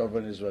Israel,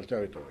 sovereign Israel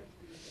territory.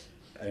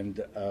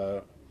 And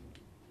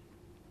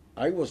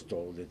I was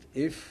told that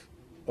if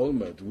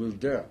Olmert will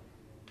dare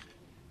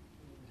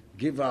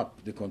give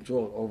up the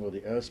control over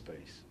the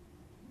airspace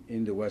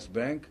in the West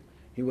Bank,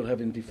 he will have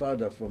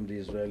intifada from the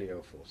Israeli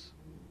Air Force.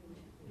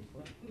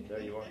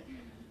 There you are.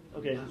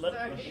 Okay,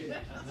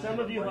 some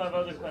of you have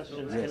other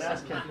questions. Can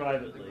ask him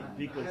privately.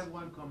 Because I have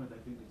one comment I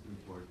think it's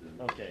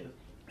important. Okay.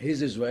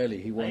 He's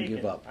Israeli. He won't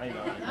give up. I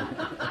know.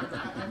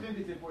 I think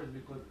it's important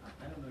because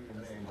I don't know your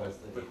name,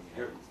 but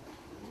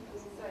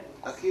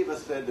Akiva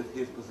said that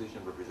his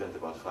position represents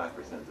about 5%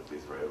 of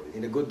Israelis.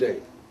 In a good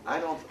day. I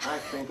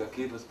think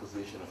Akiva's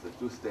position of the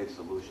two-state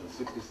solution,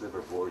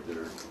 67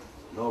 border,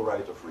 no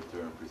right of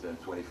return,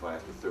 present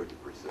 25 to 30%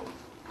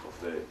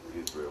 of the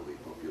Israeli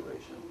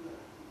population.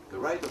 The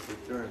right of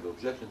return, the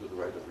objection to the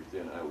right of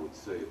return, I would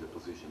say the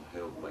position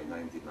held by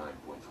 99.5%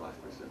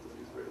 of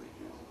Israeli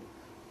Jews.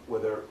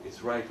 Whether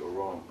it's right or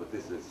wrong, but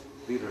these are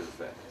the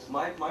facts.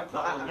 My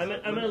problem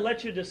I'm going to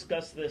let you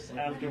discuss this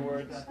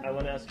afterwards. I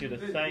want to ask you to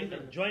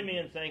join me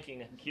in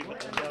thanking Akiva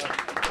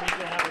Eldar. We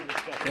can have a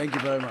discussion. Thank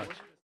you very much.